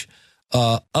page,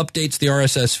 updates the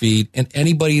RSS feed, and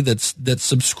anybody that's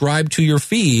subscribed to your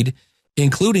feed,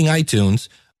 including iTunes,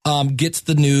 gets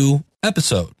the new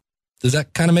episode. Does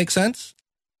that kind of make sense?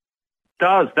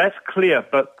 That's clear,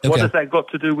 but what has that got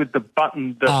to do with the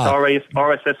button, the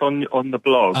RSS on the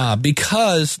blog?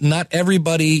 Because not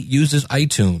everybody uses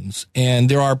iTunes, and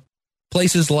there are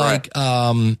places like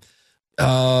Beyond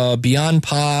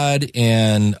Pod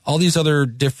and all these other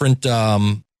different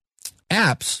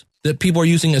apps that people are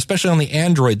using, especially on the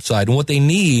Android side. And what they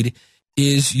need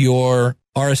is your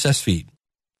RSS feed.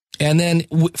 And then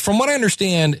from what I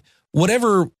understand,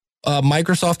 whatever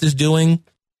Microsoft is doing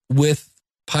with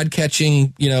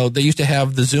podcatching, they used to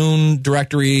have the Zune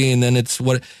directory, and then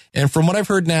and from what I've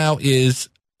heard now is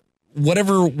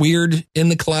whatever weird in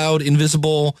the cloud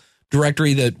invisible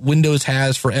directory that Windows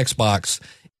has for Xbox,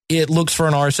 it looks for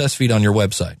an RSS feed on your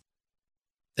website.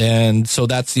 And so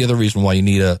that's the other reason why you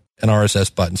need an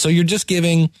RSS button. So you're just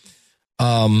giving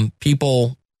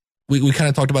people, we kind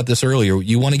of talked about this earlier,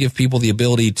 you want to give people the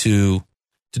ability to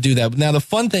do that. Now, the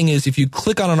fun thing is if you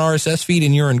click on an RSS feed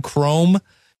and you're in Chrome,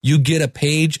 you get a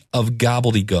page of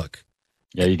gobbledygook.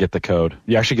 Yeah, you get the code.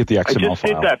 You actually get the XML file. I just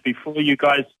did that before you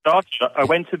guys started. I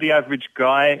went to the Average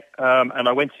Guy, and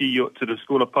I went to the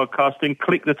School of Podcasting,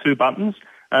 clicked the two buttons,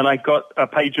 and I got a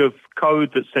page of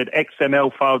code that said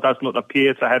XML file does not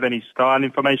appear to have any style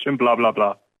information, blah, blah,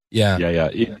 blah. Yeah.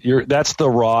 That's the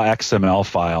raw XML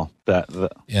file.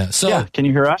 Can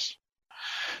you hear us?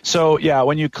 So,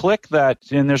 when you click that,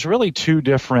 and there's really two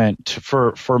different,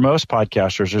 for most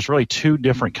podcasters, there's really two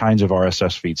different kinds of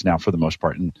RSS feeds now for the most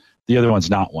part, and the other one's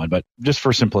not one, but just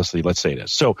for simplicity, let's say it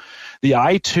is. So the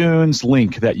iTunes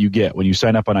link that you get when you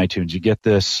sign up on iTunes, you get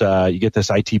this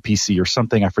ITPC or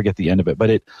something, I forget the end of it, but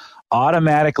it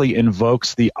automatically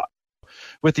invokes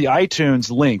with the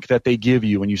iTunes link that they give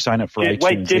you when you sign up for iTunes.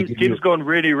 Wait, Jim's gone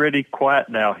really, really quiet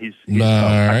now. He's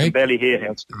I can barely hear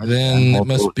him. Then it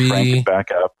must be crank it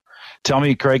back up. Tell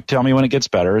me, Craig. Tell me when it gets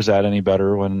better. Is that any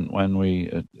better when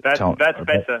we? That's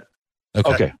better.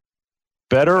 Okay.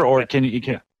 Better, or can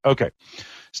you? Okay.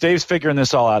 Dave's figuring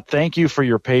this all out. Thank you for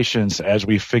your patience as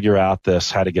we figure out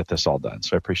how to get this all done.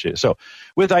 So I appreciate it. So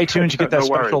with iTunes, you get that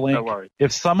special link.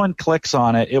 If someone clicks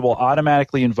on it, it will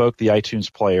automatically invoke the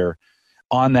iTunes player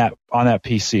on that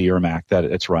PC or Mac that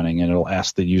it's running, and it'll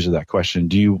ask the user that question: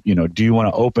 Do you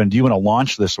want to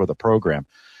launch this with a program?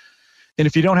 And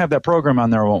if you don't have that program on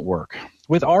there, it won't work.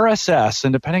 With RSS,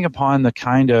 and depending upon the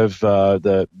kind of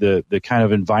the kind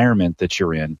of environment that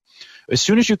you're in, as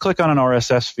soon as you click on an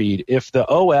RSS feed, if the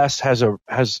OS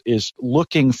is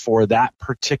looking for that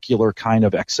particular kind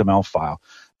of XML file,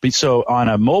 so on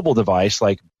a mobile device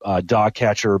like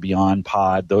Dogcatcher or Beyond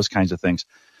Pod, those kinds of things,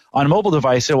 on a mobile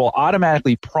device, it will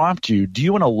automatically prompt you: Do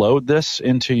you want to load this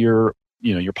into your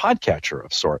podcatcher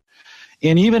of sort?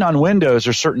 And even on Windows,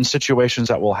 there's certain situations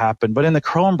that will happen, but in the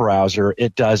Chrome browser,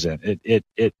 it doesn't.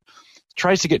 It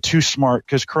tries to get too smart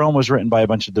because Chrome was written by a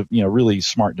bunch of really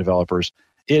smart developers.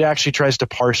 It actually tries to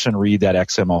parse and read that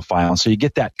XML file, and so you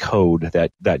get that code,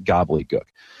 that gobbledygook.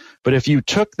 But if you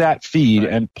took that feed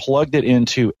and plugged it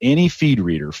into any feed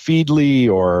reader, Feedly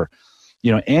or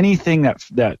anything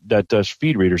that does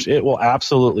feed readers, it will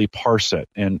absolutely parse it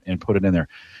and put it in there.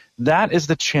 That is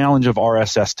the challenge of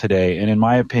RSS today, and in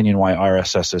my opinion, why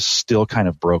RSS is still kind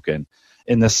of broken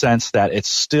in the sense that it's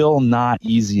still not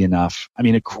easy enough. I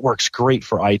mean, it works great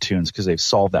for iTunes because they've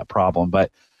solved that problem,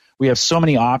 but we have so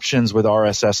many options with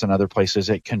RSS and other places,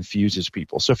 it confuses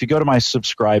people. So if you go to my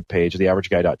subscribe page,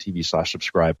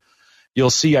 theaverageguy.tv/subscribe,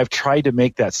 you'll see I've tried to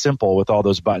make that simple with all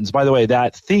those buttons. By the way,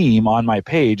 that theme on my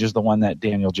page is the one that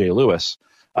Daniel J. Lewis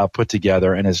put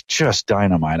together and is just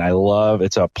dynamite.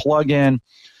 It's a plugin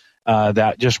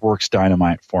that just works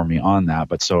dynamite for me on that.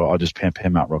 But so I'll just pimp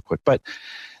him out real quick. But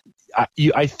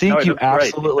I think you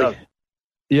absolutely,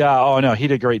 yeah. Oh no, he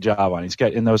did a great job on it. He's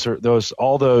got, and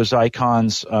all those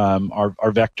icons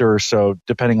are vectors. So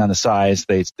depending on the size,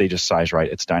 they just size right.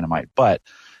 It's dynamite. But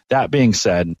that being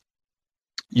said,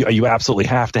 you absolutely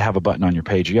have to have a button on your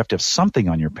page. You have to have something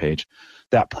on your page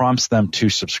that prompts them to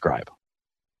subscribe.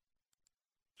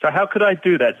 So how could I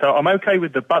do that? So I'm okay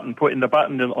with the button, putting the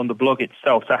button on the blog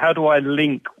itself. So how do I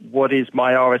link what is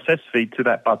my RSS feed to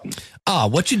that button?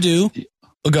 What you do,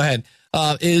 go ahead, go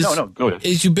ahead.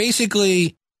 Is you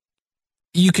basically,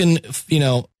 you can,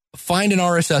 find an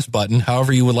RSS button,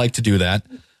 however you would like to do that.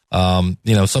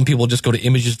 Some people just go to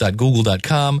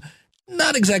images.google.com.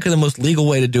 Not exactly the most legal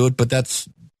way to do it, but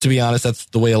to be honest, that's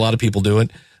the way a lot of people do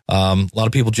it. A lot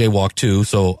of people jaywalk too.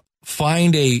 So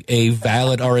find a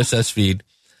valid RSS feed.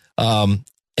 And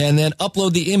then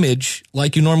upload the image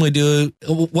like you normally do.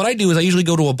 What I do is I usually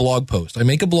go to a blog post. I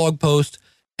make a blog post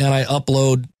and I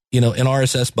upload, an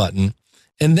RSS button.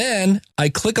 And then I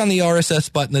click on the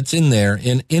RSS button that's in there.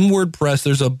 And in WordPress,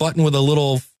 there's a button with a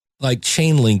little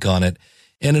chain link on it.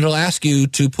 And it'll ask you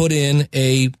to put in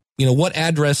what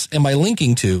address am I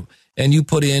linking to? And you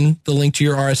put in the link to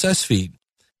your RSS feed.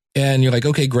 And you're like,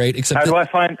 okay, great. Except how do I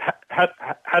find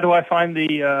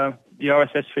the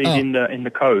RSS feed in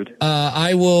the code?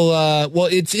 I will.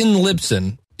 It's in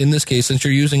Libsyn in this case, since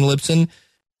you're using Libsyn.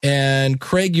 And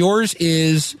Craig, yours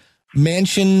is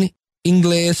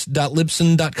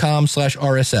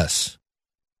mansioningles.libsyn.com/RSS.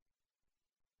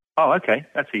 Oh, okay,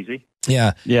 that's easy.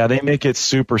 Yeah. Yeah, they make it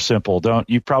super simple.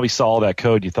 You probably saw all that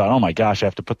code. You thought, oh my gosh, I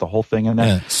have to put the whole thing in there.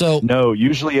 Yeah. So no,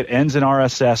 usually it ends in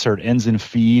RSS or it ends in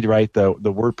feed, right? The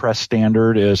WordPress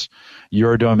standard is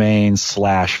your domain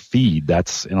 /feed.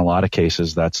 That's, in a lot of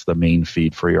cases, that's the main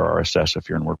feed for your RSS if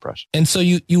you're in WordPress. And so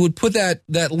you would put that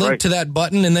link to that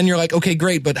button, and then you're like, okay,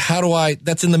 great, but how do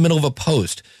that's in the middle of a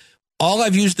post. All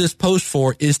I've used this post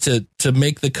for is to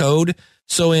make the code.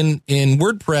 So in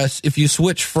WordPress, if you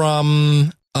switch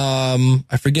from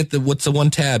I forget what's the one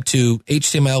tab to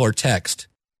HTML or text.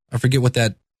 I forget what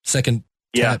that second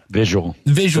tab. Visual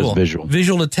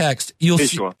to text. You'll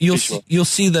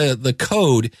see the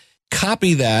code.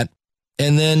 Copy that,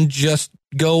 and then just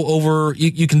go over.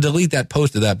 You can delete that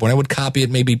post at that point. I would copy it,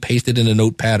 maybe paste it in a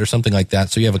notepad or something like that,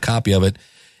 so you have a copy of it,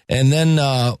 and then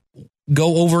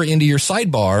go over into your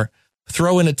sidebar,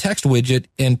 throw in a text widget,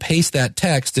 and paste that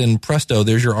text, and presto,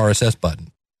 there's your RSS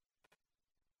button.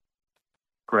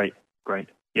 Great.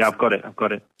 Yeah, I've got it.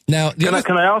 Now,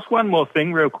 can I ask one more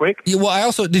thing real quick? Yeah, well,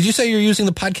 did you say you're using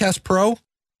the Podcast Pro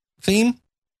theme?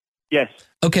 Yes.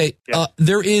 Okay. Yes.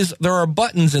 There are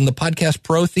buttons in the Podcast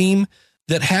Pro theme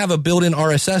that have a built-in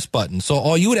RSS button. So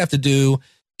all you would have to do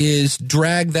is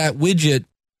drag that widget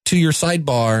to your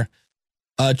sidebar,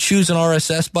 choose an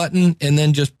RSS button, and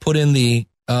then just put in the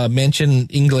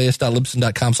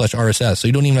mentioningles.libsyn.com/RSS. So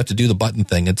you don't even have to do the button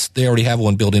thing. They already have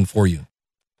one built in for you.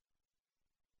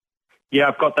 Yeah,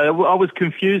 I've got that. I was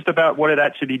confused about what it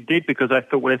actually did because I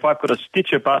thought, well, if I've got a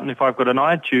Stitcher button, if I've got an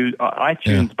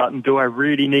iTunes button, do I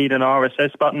really need an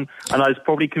RSS button? And I was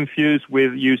probably confused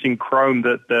with using Chrome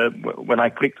that when I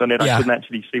clicked on it, I couldn't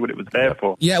actually see what it was there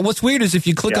for. Yeah, what's weird is if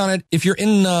you click on it, if you're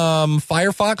in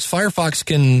Firefox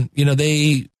can,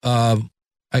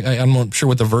 I'm not sure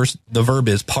what the verb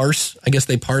is, parse. I guess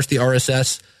they parse the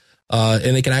RSS,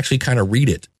 and they can actually kind of read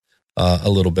it a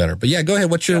little better. But yeah, go ahead.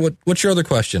 What's your other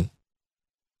question?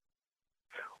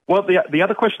 Well, the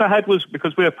other question I had was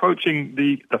because we're approaching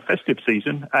the festive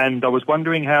season, and I was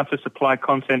wondering how to supply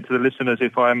content to the listeners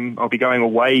if I'll be going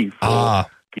away for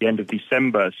the end of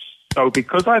December. So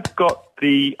because I've got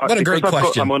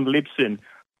I'm on Libsyn.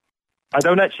 I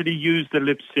don't actually use the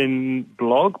Libsyn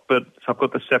blog, but I've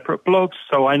got the separate blogs.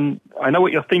 So I know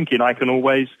what you're thinking. I can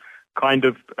always kind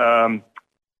of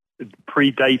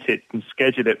predate it and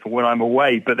schedule it for when I'm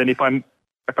away. But then if I'm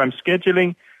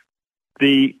scheduling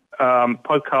the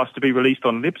podcast to be released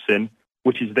on Libsyn,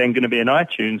 which is then going to be in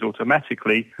iTunes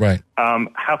automatically, right?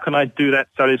 How can I do that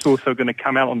so it's also going to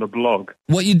come out on the blog?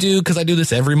 What you do, because I do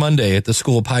this every Monday at the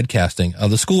School of Podcasting.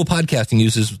 The School of Podcasting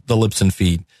uses the Libsyn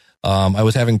feed. I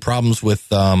was having problems with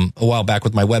a while back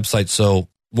with my website, so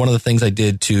one of the things I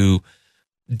did to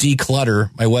declutter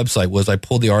my website was I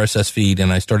pulled the RSS feed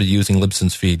and I started using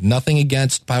Libsyn's feed. Nothing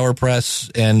against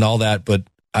PowerPress and all that, but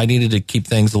I needed to keep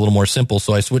things a little more simple,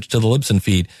 so I switched to the Libsyn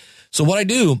feed. So what I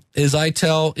do is I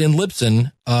tell in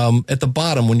Libsyn, at the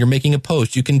bottom when you're making a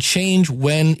post, you can change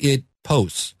when it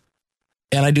posts.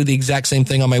 And I do the exact same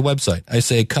thing on my website. I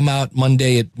say, come out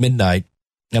Monday at midnight.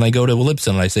 And I go to Libsyn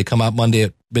and I say, come out Monday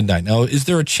at midnight. Now, is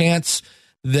there a chance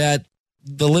that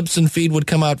the Libsyn feed would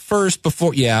come out first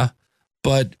before? Yeah,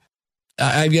 but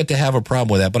I've yet to have a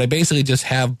problem with that. But I basically just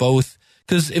have both,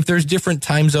 because if there's different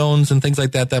time zones and things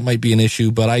like that, that might be an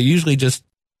issue. But I usually just,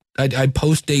 I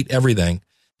post date everything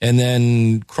and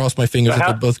then cross my fingers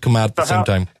that they both come out at the same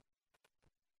time.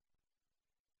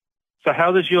 So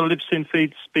how does your Libsyn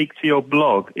feed speak to your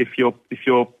blog if you're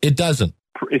It doesn't.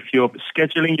 If you're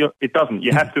scheduling it doesn't.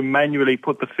 You have to manually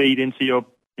put the feed into your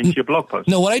blog post.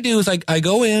 No, what I do is I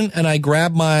go in and I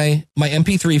grab my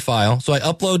MP3 file. So I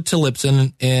upload to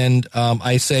Libsyn and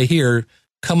I say, here,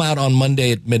 come out on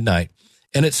Monday at midnight.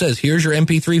 And it says, here's your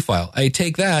MP3 file. I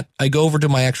take that, I go over to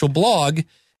my actual blog,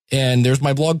 and there's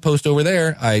my blog post over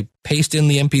there. I paste in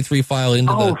the MP3 file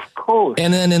into of course.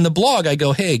 And then in the blog, I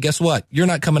go, hey, guess what? You're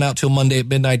not coming out till Monday at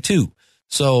midnight too.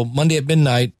 So Monday at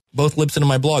midnight, both Libsyn and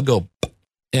my blog go,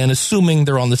 and assuming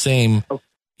they're on the same, but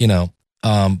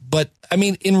I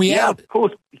mean, in reality, yeah, of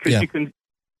course, because you can,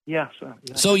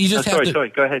 So you just have to. Sorry,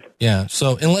 go ahead. Yeah.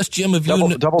 So unless Jim, if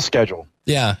double schedule.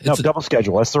 Yeah. Double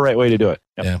schedule. That's the right way to do it.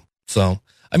 Yep. Yeah. So,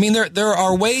 I mean, there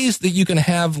are ways that you can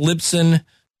have Libsyn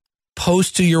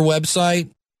post to your website.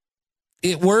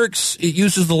 It works. It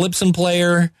uses the Libsyn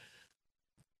player.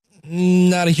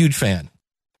 Not a huge fan.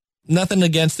 Nothing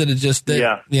against it. It's just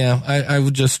that, I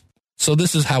would just. So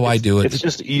this is how I do it. It's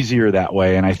just easier that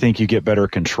way, and I think you get better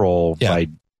control by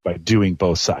doing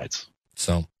both sides.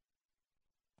 So,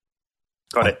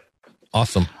 got it.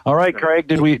 Awesome. All right, Craig.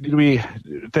 Did we?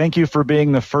 Thank you for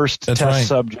being the first test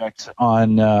subject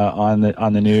on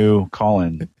the new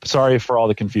call-in. Sorry for all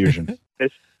the confusion.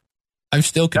 I'm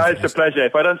still confused. No, it's a pleasure.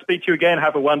 If I don't speak to you again,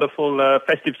 have a wonderful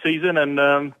festive season,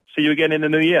 and see you again in the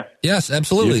new year. Yes,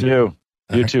 absolutely.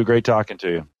 You too. Great talking to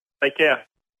you. Take care.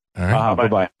 All right.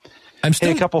 Bye-bye.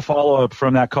 Hey, a couple follow-up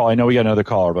from that call. I know we got another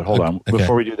caller, but hold on. Okay.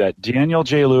 Before we do that, Daniel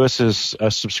J. Lewis is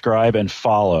subscribe and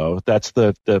follow. That's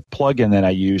the plugin that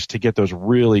I use to get those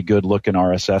really good-looking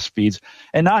RSS feeds.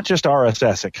 And not just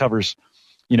RSS. It covers,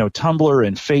 Tumblr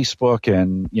and Facebook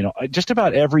and, just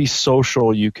about every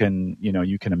social you can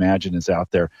imagine is out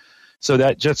there. So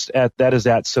that is at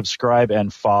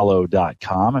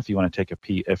subscribeandfollow.com if you want to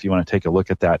take a look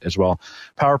at that as well.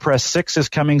 PowerPress 6 is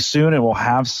coming soon, and we'll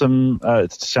have some.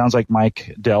 It sounds like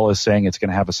Mike Dell is saying it's going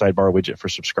to have a sidebar widget for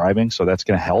subscribing, so that's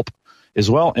going to help as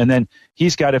well. And then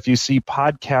he's got, if you see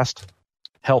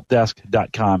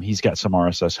podcasthelpdesk.com, he's got some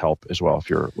RSS help as well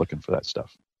if you're looking for that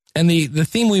stuff. And the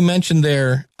theme we mentioned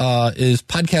there is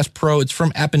Podcast Pro. It's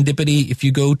from Appendipity. If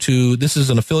you go to, this is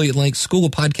an affiliate link,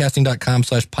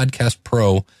 schoolofpodcasting.com/podcast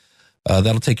pro.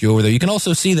 That'll take you over there. You can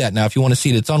also see that now if you want to see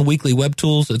it. It's on Weekly Web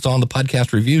Tools. It's on the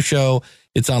Podcast Review Show.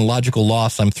 It's on Logical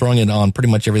Loss. I'm throwing it on pretty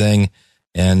much everything.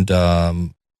 And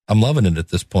I'm loving it at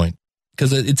this point.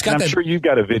 Because it's got I'm sure you've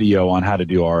got a video on how to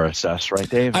do RSS, right,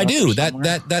 Dave? I do.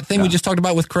 That thing we just talked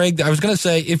about with Craig. I was going to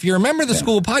say, if you remember the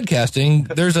School of Podcasting,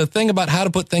 there's a thing about how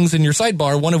to put things in your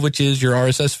sidebar, one of which is your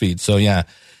RSS feed. So, yeah.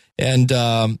 And,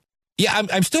 I'm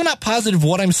still not positive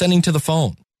what I'm sending to the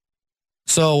phone.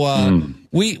 So, I'll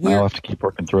have to keep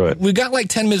working through it. We've got like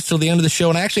 10 minutes till the end of the show,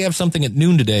 and I actually have something at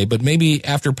noon today, but maybe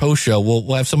after post-show,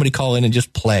 we'll have somebody call in and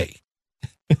just play,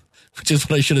 which is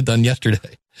what I should have done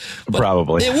yesterday. But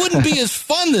probably. It wouldn't be as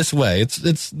fun this way.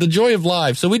 It's the joy of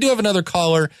live. So we do have another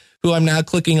caller who I'm now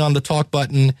clicking on the talk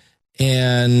button,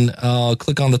 and I'll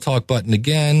click on the talk button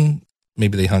again.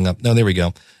 Maybe they hung up. No, there we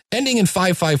go. Ending in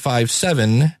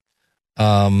 5557.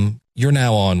 You're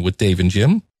now on with Dave and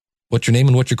Jim. What's your name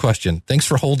and what's your question? Thanks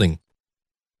for holding.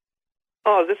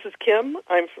 Oh, this is Kim.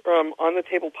 I'm from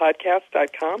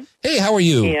onthetablepodcast.com. Hey, how are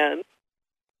you? And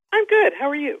I'm good. How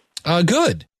are you?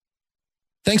 Good.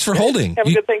 Thanks for holding. Have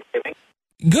a good Thanksgiving.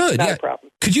 Good. Not a problem.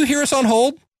 Could you hear us on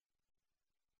hold?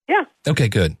 Yeah. Okay,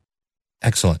 good.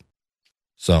 Excellent.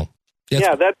 So.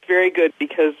 Yeah, that's very good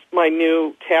because my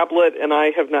new tablet and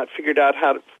I have not figured out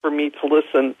for me to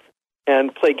listen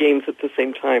and play games at the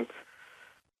same time.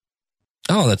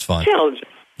 Oh, that's fine. Challenging.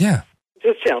 Yeah.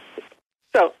 Just challenging.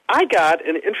 So I got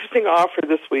an interesting offer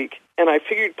this week, and I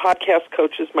figured podcast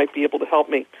coaches might be able to help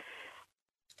me.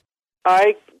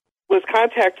 I was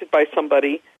contacted by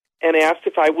somebody and asked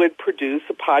if I would produce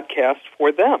a podcast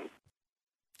for them.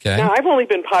 Okay. Now, I've only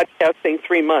been podcasting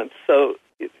 3 months, so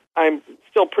I'm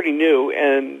still pretty new,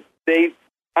 and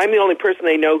I'm the only person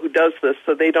they know who does this,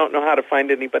 so they don't know how to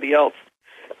find anybody else.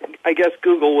 I guess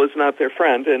Google was not their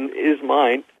friend and is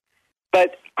mine.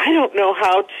 But I don't know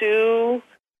how to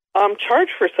charge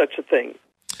for such a thing.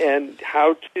 and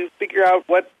how to figure out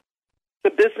what the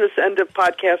business end of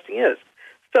podcasting is.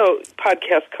 So,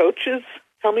 podcast coaches,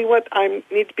 tell me what I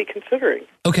need to be considering.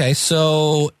 Okay,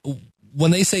 so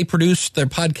when they say produce their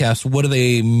podcast, what do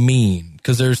they mean?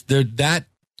 Because that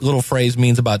little phrase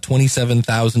means about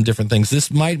 27,000 different things.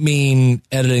 This might mean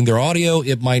editing their audio.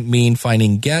 It might mean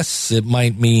finding guests. It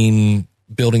might mean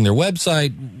building their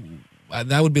website.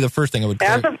 That would be the first thing I would.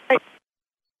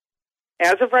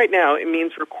 As of right now, it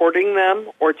means recording them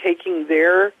or taking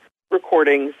their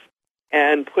recordings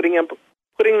and putting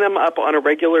them up on a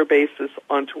regular basis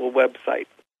onto a website.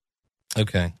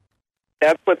 Okay.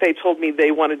 That's what they told me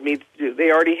they wanted me to do.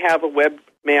 They already have a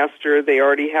webmaster. They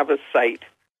already have a site.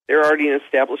 They're already an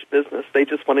established business. They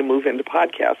just want to move into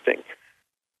podcasting.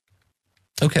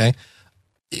 Okay.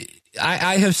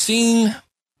 I have seen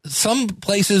some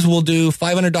places will do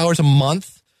 $500 a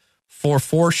month for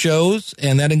 4 shows,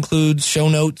 and that includes show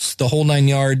notes, the whole 9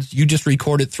 yards. You just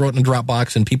record it, throw it in a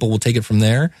Dropbox, and people will take it from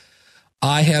there.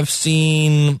 I have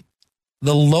seen,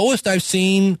 the lowest I've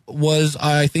seen was,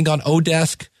 I think, on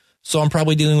Odesk. So I'm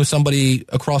probably dealing with somebody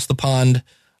across the pond,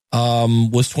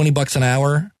 was $20 an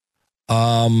hour.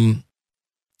 And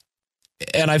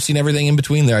I've seen everything in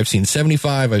between there. I've seen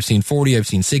 75, I've seen 40, I've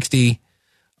seen 60.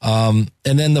 And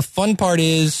then the fun part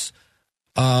is,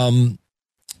 do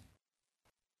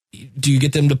you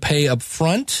get them to pay up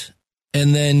front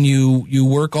and then you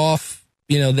work off,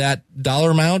 that dollar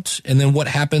amount? And then what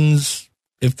happens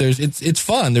if it's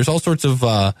fun. There's all sorts of,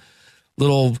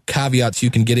 little caveats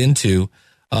you can get into.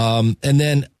 And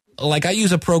then like I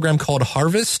use a program called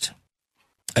Harvest.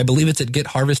 I believe it's at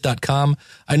getharvest.com.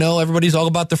 I know everybody's all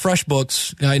about the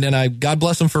FreshBooks, and God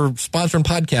bless them for sponsoring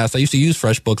podcasts. I used to use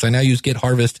FreshBooks. I now use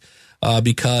GetHarvest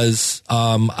because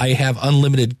I have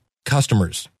unlimited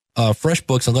customers.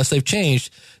 FreshBooks, unless they've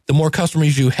changed, the more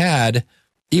customers you had,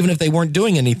 even if they weren't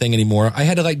doing anything anymore, I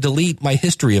had to delete my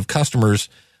history of customers.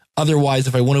 Otherwise,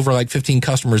 if I went over 15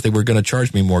 customers, they were going to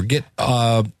charge me more.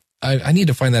 I need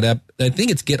to find that app. I think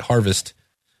it's GetHarvest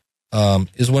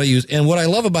is what I use. And what I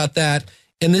love about that,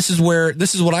 and this is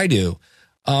what I do.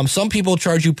 Some people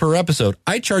charge you per episode.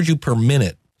 I charge you per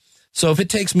minute. So if it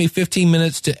takes me 15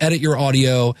 minutes to edit your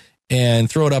audio and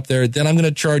throw it up there, then I'm going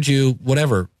to charge you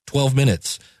 12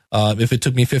 minutes. If it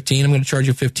took me 15, I'm going to charge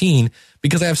you 15,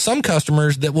 because I have some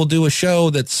customers that will do a show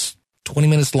that's 20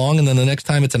 minutes long, and then the next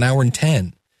time it's an hour and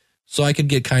 10. So I could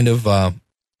get kind of,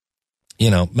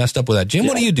 messed up with that. Jim,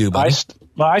 what do you do, buddy?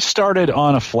 I started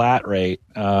on a flat rate.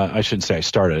 I shouldn't say I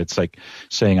started. It's like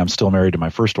saying I'm still married to my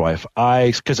first wife.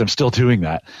 Because I'm still doing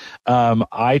that.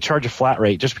 I charge a flat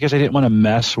rate just because I didn't want to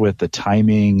mess with the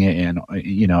timing and,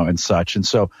 and such. And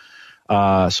so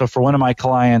for one of my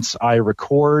clients, I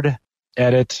record,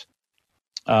 edit,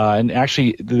 and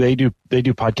actually they do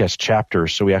podcast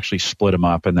chapters. So we actually split them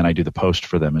up, and then I do the post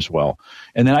for them as well.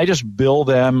 And then I just bill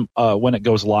them when it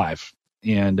goes live.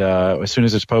 And as soon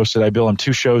as it's posted, I bill them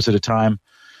 2 shows at a time.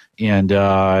 And,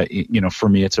 for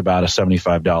me, it's about a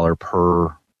 $75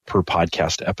 per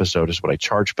podcast episode is what I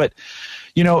charge. But,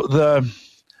 the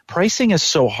pricing is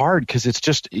so hard because it's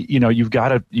just, you've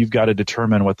got to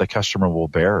determine what the customer will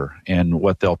bear and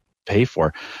what they'll pay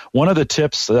for. One of the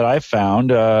tips that I found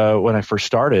when I first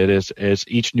started is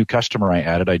each new customer I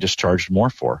added, I just charged more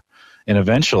for. And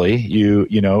eventually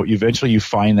you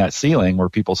find that ceiling where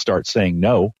people start saying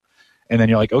no. And then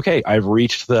you're like, okay, I've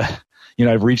reached the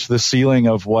ceiling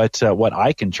of what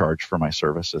I can charge for my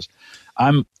services.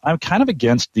 I'm kind of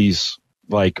against these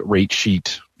rate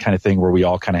sheet kind of thing where we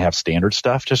all kind of have standard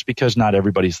stuff, just because not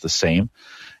everybody's the same.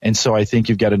 And so I think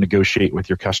you've got to negotiate with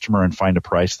your customer and find a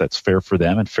price that's fair for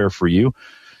them and fair for you.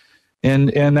 And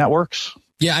that works.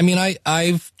 Yeah. I mean,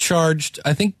 I've charged,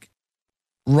 I think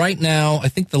right now,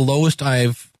 the lowest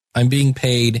I'm being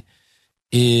paid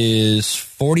is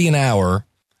 $40 an hour.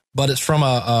 But it's from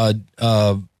a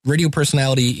radio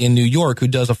personality in New York who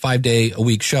does a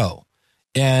 5-day-a-week show.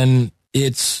 And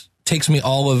it takes me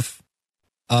all of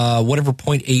whatever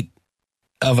 0.8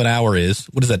 of an hour is.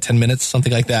 What is that, 10 minutes,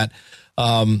 something like that.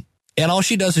 And all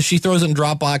she does is she throws it in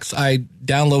Dropbox. I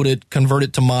download it, convert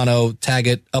it to mono, tag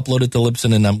it, upload it to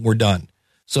Libsyn, and we're done.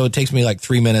 So it takes me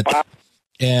 3 minutes.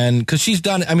 And because she's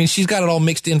got it all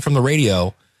mixed in from the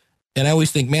radio. And I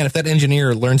always think, man, if that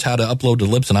engineer learns how to upload to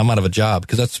Libsyn, I'm out of a job,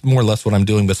 because that's more or less what I'm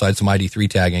doing besides some ID3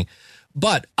 tagging.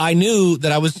 But I knew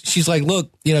that she's like,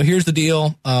 look, here's the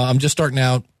deal. I'm just starting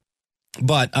out,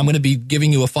 but I'm going to be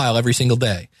giving you a file every single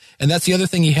day. And that's the other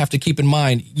thing you have to keep in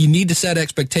mind. You need to set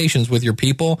expectations with your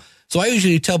people. So I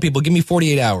usually tell people, give me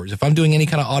 48 hours. If I'm doing any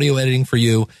kind of audio editing for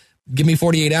you, give me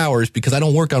 48 hours, because I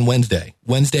don't work on Wednesday.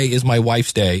 Wednesday is my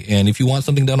wife's day. And if you want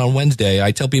something done on Wednesday,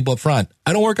 I tell people up front,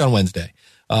 I don't work on Wednesday.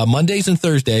 Mondays and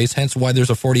Thursdays, hence why there's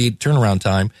a 48 turnaround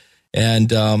time. And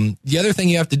the other thing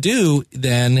you have to do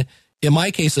then, in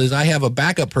my case, is I have a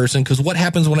backup person, because what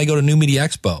happens when I go to New Media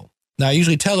Expo? Now, I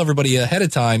usually tell everybody ahead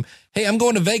of time, hey, I'm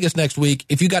going to Vegas next week.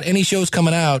 If you got any shows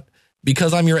coming out,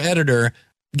 because I'm your editor,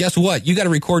 guess what? You got to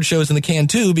record shows in the can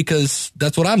too, because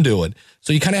that's what I'm doing.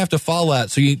 So you kind of have to follow that.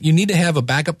 So you need to have a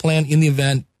backup plan in the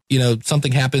event,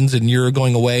 something happens and you're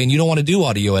going away and you don't want to do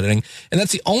audio editing. And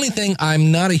that's the only thing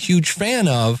I'm not a huge fan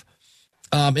of.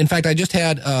 In fact, I just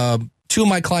had 2 of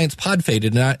my clients pod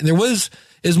faded, and there was,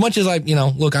 as much as I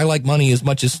like money as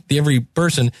much as every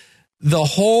person, the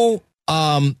whole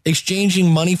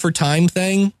exchanging money for time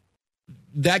thing,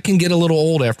 that can get a little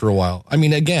old after a while. I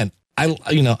mean, again,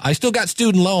 I still got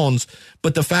student loans,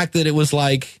 but the fact that it was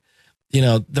like,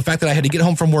 the fact that I had to get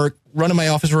home from work, run to my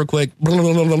office real quick,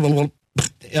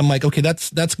 I'm like, okay,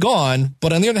 that's gone.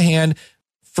 But on the other hand,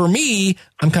 for me,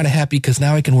 I'm kind of happy because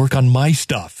now I can work on my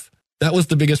stuff. That was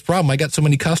the biggest problem. I got so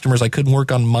many customers, I couldn't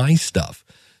work on my stuff.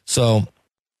 So,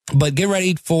 but get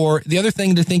ready for the other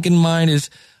thing to think in mind is,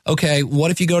 okay,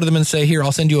 what if you go to them and say, here,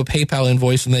 I'll send you a PayPal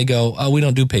invoice, and they go, oh, we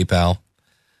don't do PayPal.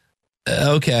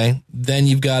 Okay, then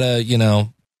you've got to,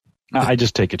 I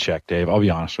just take a check, Dave. I'll be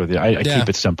honest with you. I keep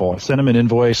it simple. I send them an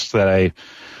invoice that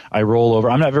I roll over.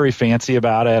 I'm not very fancy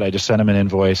about it. I just send them an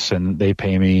invoice and they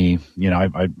pay me.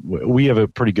 We have a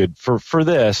pretty good for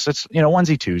this. It's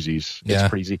onesie twosies. Yeah. It's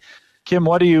pretty easy. Kim,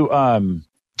 what are you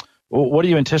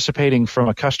anticipating from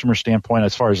a customer standpoint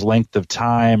as far as length of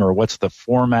time, or what's the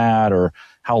format, or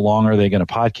how long are they going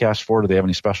to podcast for? Do they have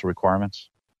any special requirements?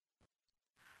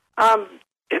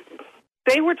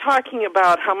 They were talking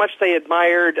about how much they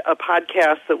admired a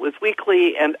podcast that was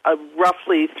weekly and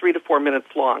roughly 3 to 4 minutes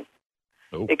long.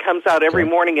 Oh. It comes out every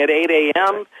morning at 8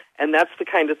 a.m., and that's the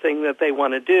kind of thing that they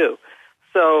want to do.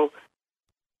 So,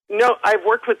 I've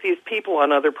worked with these people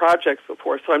on other projects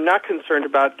before, so I'm not concerned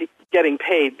about getting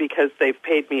paid because they've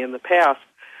paid me in the past.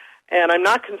 And I'm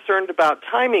not concerned about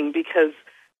timing because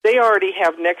they already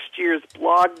have next year's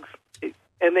blogs,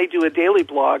 and they do a daily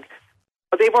blog.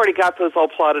 They've already got those all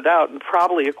plotted out and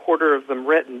probably a quarter of them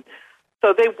written.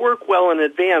 So they work well in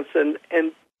advance, and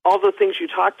all the things you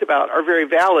talked about are very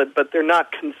valid, but they're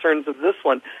not concerns of this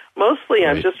one. Mostly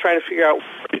I'm just trying to figure out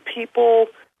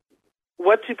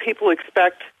what do people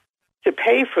expect to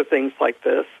pay for things like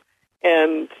this,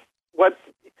 and what,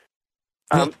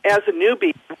 as a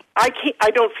newbie,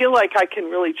 I don't feel like I can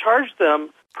really charge them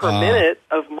per minute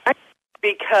of my,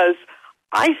 because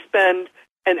I spend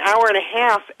an hour and a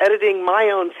half editing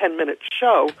my own 10-minute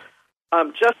show,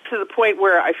 just to the point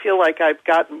where I feel like I've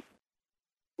got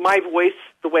my voice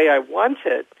the way I want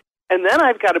it. And then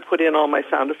I've got to put in all my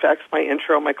sound effects, my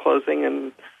intro, my closing,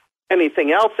 and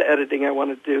anything else editing I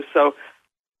want to do. So,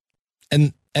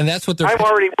 and that's what they're. I'm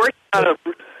already working on a.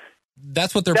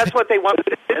 That's what they want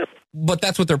to do. But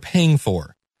that's what they're paying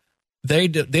for. They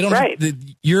don't. Right.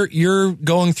 You're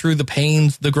going through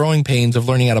the growing pains of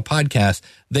learning how to podcast.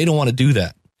 They don't want to do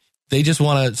that. They just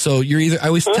want to. So you're either. I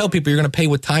always tell people you're going to pay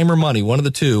with time or money, one of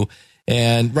the two.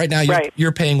 And right now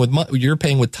you're paying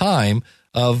with time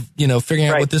of figuring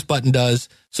out what this button does.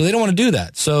 So they don't want to do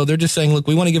that. So they're just saying, look,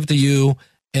 we want to give it to you.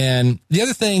 And the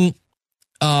other thing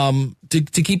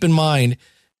to keep in mind,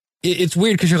 it's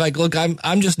weird because you're like, look,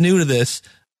 I'm just new to this.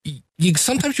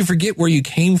 Sometimes you forget where you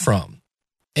came from.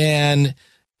 And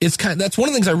that's one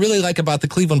of the things I really like about the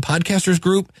Cleveland Podcasters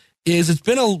Group is it's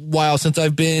been a while since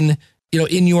I've been,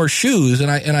 in your shoes,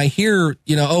 and I hear,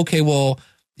 okay, well,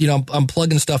 I'm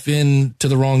plugging stuff in to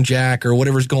the wrong jack or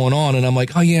whatever's going on, and I'm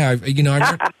like, oh yeah,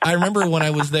 I remember when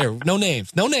I was there. No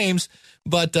names,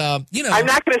 but I'm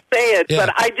not going to say it,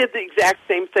 but I did the exact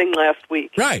same thing last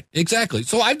week. Right, exactly.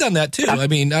 So I've done that too. I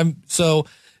mean, and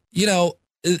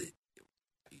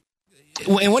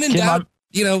when in doubt,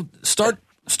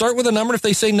 start with a number. If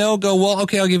they say no, go, well,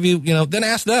 okay, I'll give you, then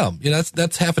ask them.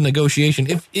 That's half a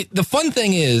negotiation. The fun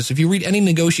thing is, if you read any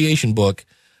negotiation book,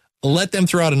 let them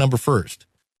throw out a number first.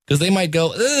 Because they might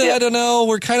go, I don't know,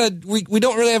 we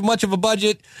don't really have much of a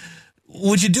budget.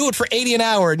 Would you do it for $80 an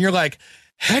hour? And you're like,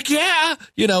 heck yeah.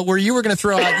 Where you were going to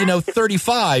throw out,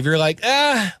 35. You're like,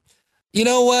 you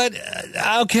know what?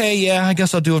 Okay, yeah, I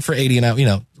guess I'll do it for $80 an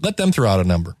hour. Let them throw out a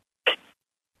number.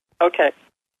 Okay.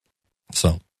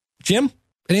 So, Jim,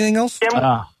 anything else?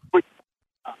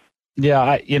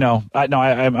 Yeah, I'm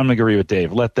going to agree with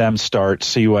Dave. Let them start,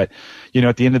 see what,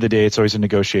 at the end of the day, it's always a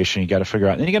negotiation. You got to figure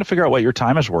out, and you got to figure out what your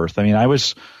time is worth. I mean, I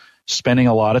was spending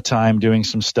a lot of time doing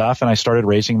some stuff, and I started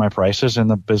raising my prices, and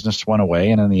the business went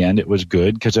away. And in the end, it was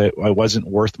good because I wasn't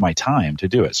worth my time to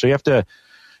do it. So you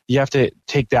have to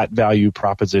take that value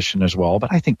proposition as well.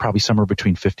 But I think probably somewhere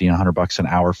between $50 and $100 an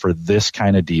hour for this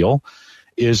kind of deal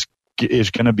is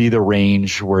going to be the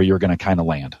range where you're going to kind of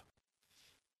land.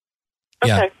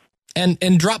 Okay. Yeah. And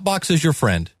Dropbox is your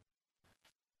friend.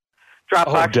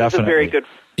 Dropbox is a very good.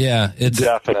 Yeah, it's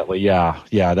definitely. Yeah.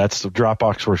 That's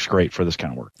Dropbox works great for this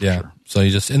kind of work. Yeah. Sure.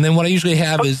 So and then what I usually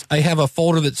have is I have a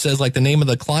folder that says like the name of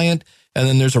the client, and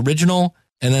then there's original,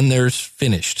 and then there's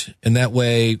finished, and that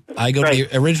way I go to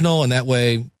the original, and that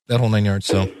way that whole 9 yards.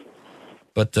 So,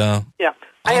 but yeah,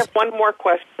 I have one more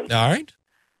question. All right.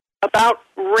 About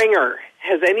Ringer,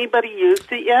 has anybody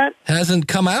used it yet? Hasn't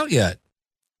come out yet.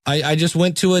 I just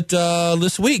went to it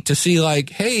this week to see like,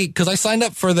 hey, because I signed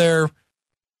up for their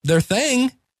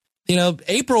thing. You know,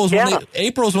 April's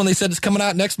when they said it's coming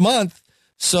out next month.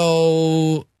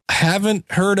 So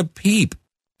haven't heard a peep.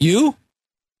 You?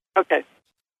 Okay.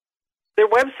 Their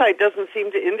website doesn't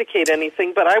seem to indicate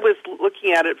anything, but I was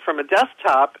looking at it from a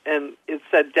desktop, and it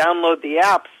said download the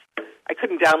apps. I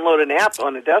couldn't download an app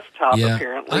on a desktop,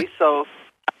 apparently, so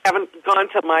I haven't gone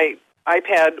to my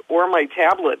iPad or my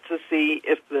tablet to see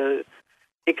if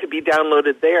it could be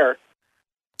downloaded there.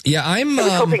 Yeah, I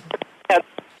was hoping I had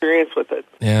experience with it.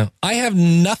 Yeah, I have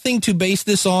nothing to base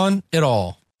this on at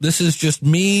all. This is just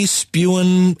me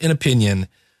spewing an opinion.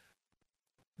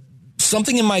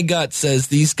 Something in my gut says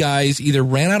these guys either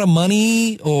ran out of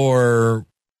money or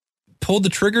pulled the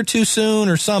trigger too soon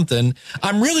or something.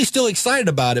 I'm really still excited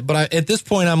about it, but at this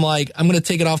point, I'm like, I'm going to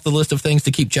take it off the list of things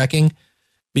to keep checking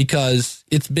because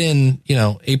it's been,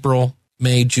 April,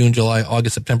 May, June, July,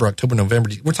 August, September, October, November.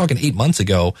 We're talking 8 months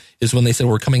ago is when they said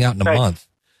we're coming out in a month.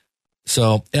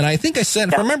 So, and I think if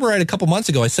I remember right, a couple months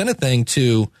ago, I sent a thing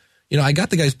to, I got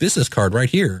the guy's business card right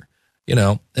here,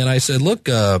 and I said, look,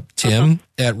 Tim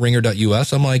at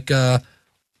ringer.us. I'm like,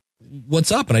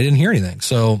 what's up? And I didn't hear anything.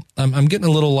 So I'm getting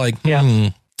a little like,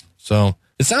 So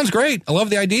it sounds great. I love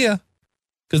the idea.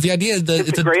 Because the idea is that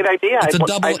it's a great idea. I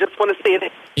just want to see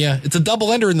it. Yeah, it's a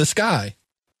double ender in the sky.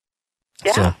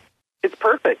 Yeah, it's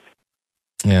perfect.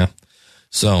 Yeah.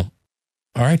 So, all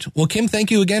right. Well, Kim,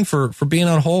 thank you again for being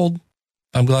on hold.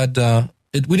 I'm glad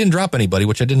we didn't drop anybody,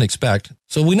 which I didn't expect.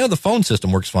 So we know the phone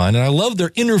system works fine, and I love their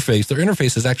interface. Their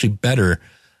interface is actually better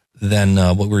than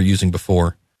what we were using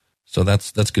before. So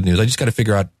that's good news. I just got to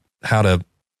figure out how to,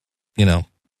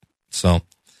 So,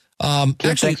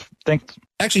 actually, thanks.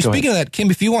 Actually, speaking of that, Kim,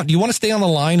 if you want, do you want to stay on the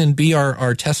line and be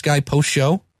our test guy post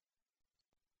show?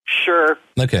 Sure.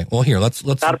 Okay. Well, here, let's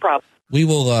not a problem. We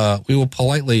will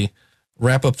politely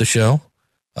wrap up the show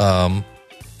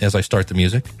as I start the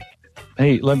music.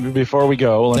 Hey, before we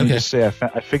go, let me just say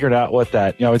I figured out what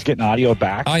that. I was getting audio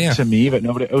back to me, but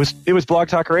nobody. It was Blog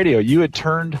Talk Radio. You had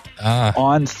turned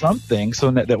on something so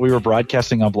that we were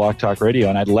broadcasting on Blog Talk Radio,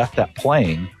 and I'd left that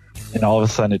playing, and all of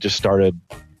a sudden it just started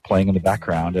playing in the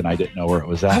background, and I didn't know where it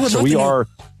was at. So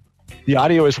the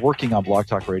audio is working on Blog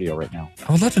Talk Radio right now.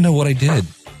 I would love to know what I did.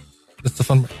 That's the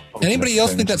fun. Anybody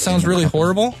else think that sounds really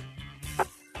horrible?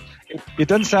 It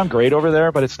doesn't sound great over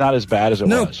there, but it's not as bad as it was.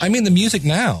 No, I mean the music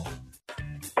now.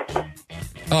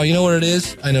 Oh, you know what it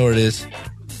is? I know what it is.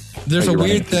 There's a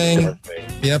weird thing.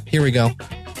 Yep, here we go.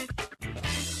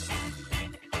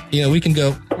 Yeah, we can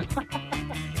go.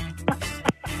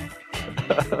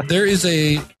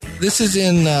 This is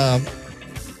in,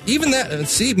 even that,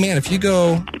 see, man, if you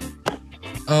go,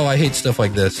 oh, I hate stuff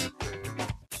like this.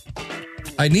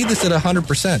 I need this at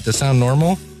 100% to sound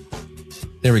normal.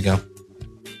 There we go.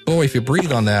 Boy, if you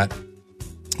breathe on that.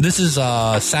 This is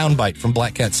a soundbite from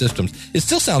Black Cat Systems. It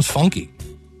still sounds funky.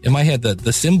 In my head,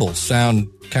 the cymbals sound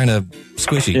kind of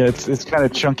squishy. Yeah, it's kind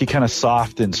of chunky, kind of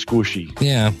soft and squishy.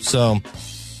 Yeah, so,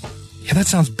 that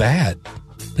sounds bad.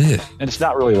 Ugh. And it's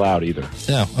not really loud either.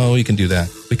 Yeah, we can do that.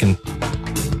 We can.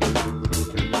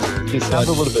 It sounds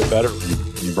a little bit better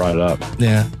when you brought it up.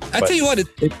 Yeah. I tell you what,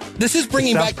 this is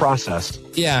bringing back. Processed.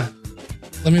 Yeah.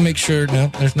 Let me make sure. No,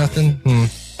 there's nothing.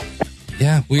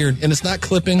 Yeah, weird. And it's not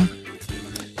clipping.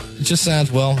 It just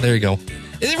sounds, there you go.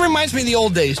 It reminds me of the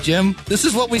old days, Jim. This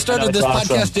is what we started this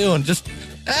podcast doing. Just,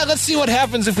 let's see what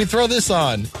happens if we throw this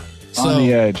on. On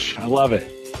the edge. I love it.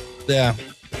 Yeah.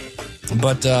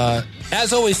 But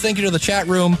as always, thank you to the chat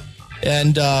room.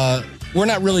 And we're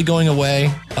not really going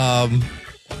away.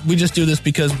 We just do this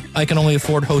because I can only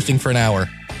afford hosting for an hour.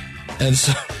 And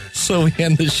so we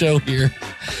end the show here.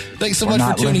 Thanks so much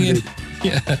for tuning in.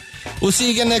 Yeah. We'll see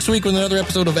you again next week with another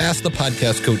episode of Ask the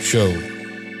Podcast Coach Show.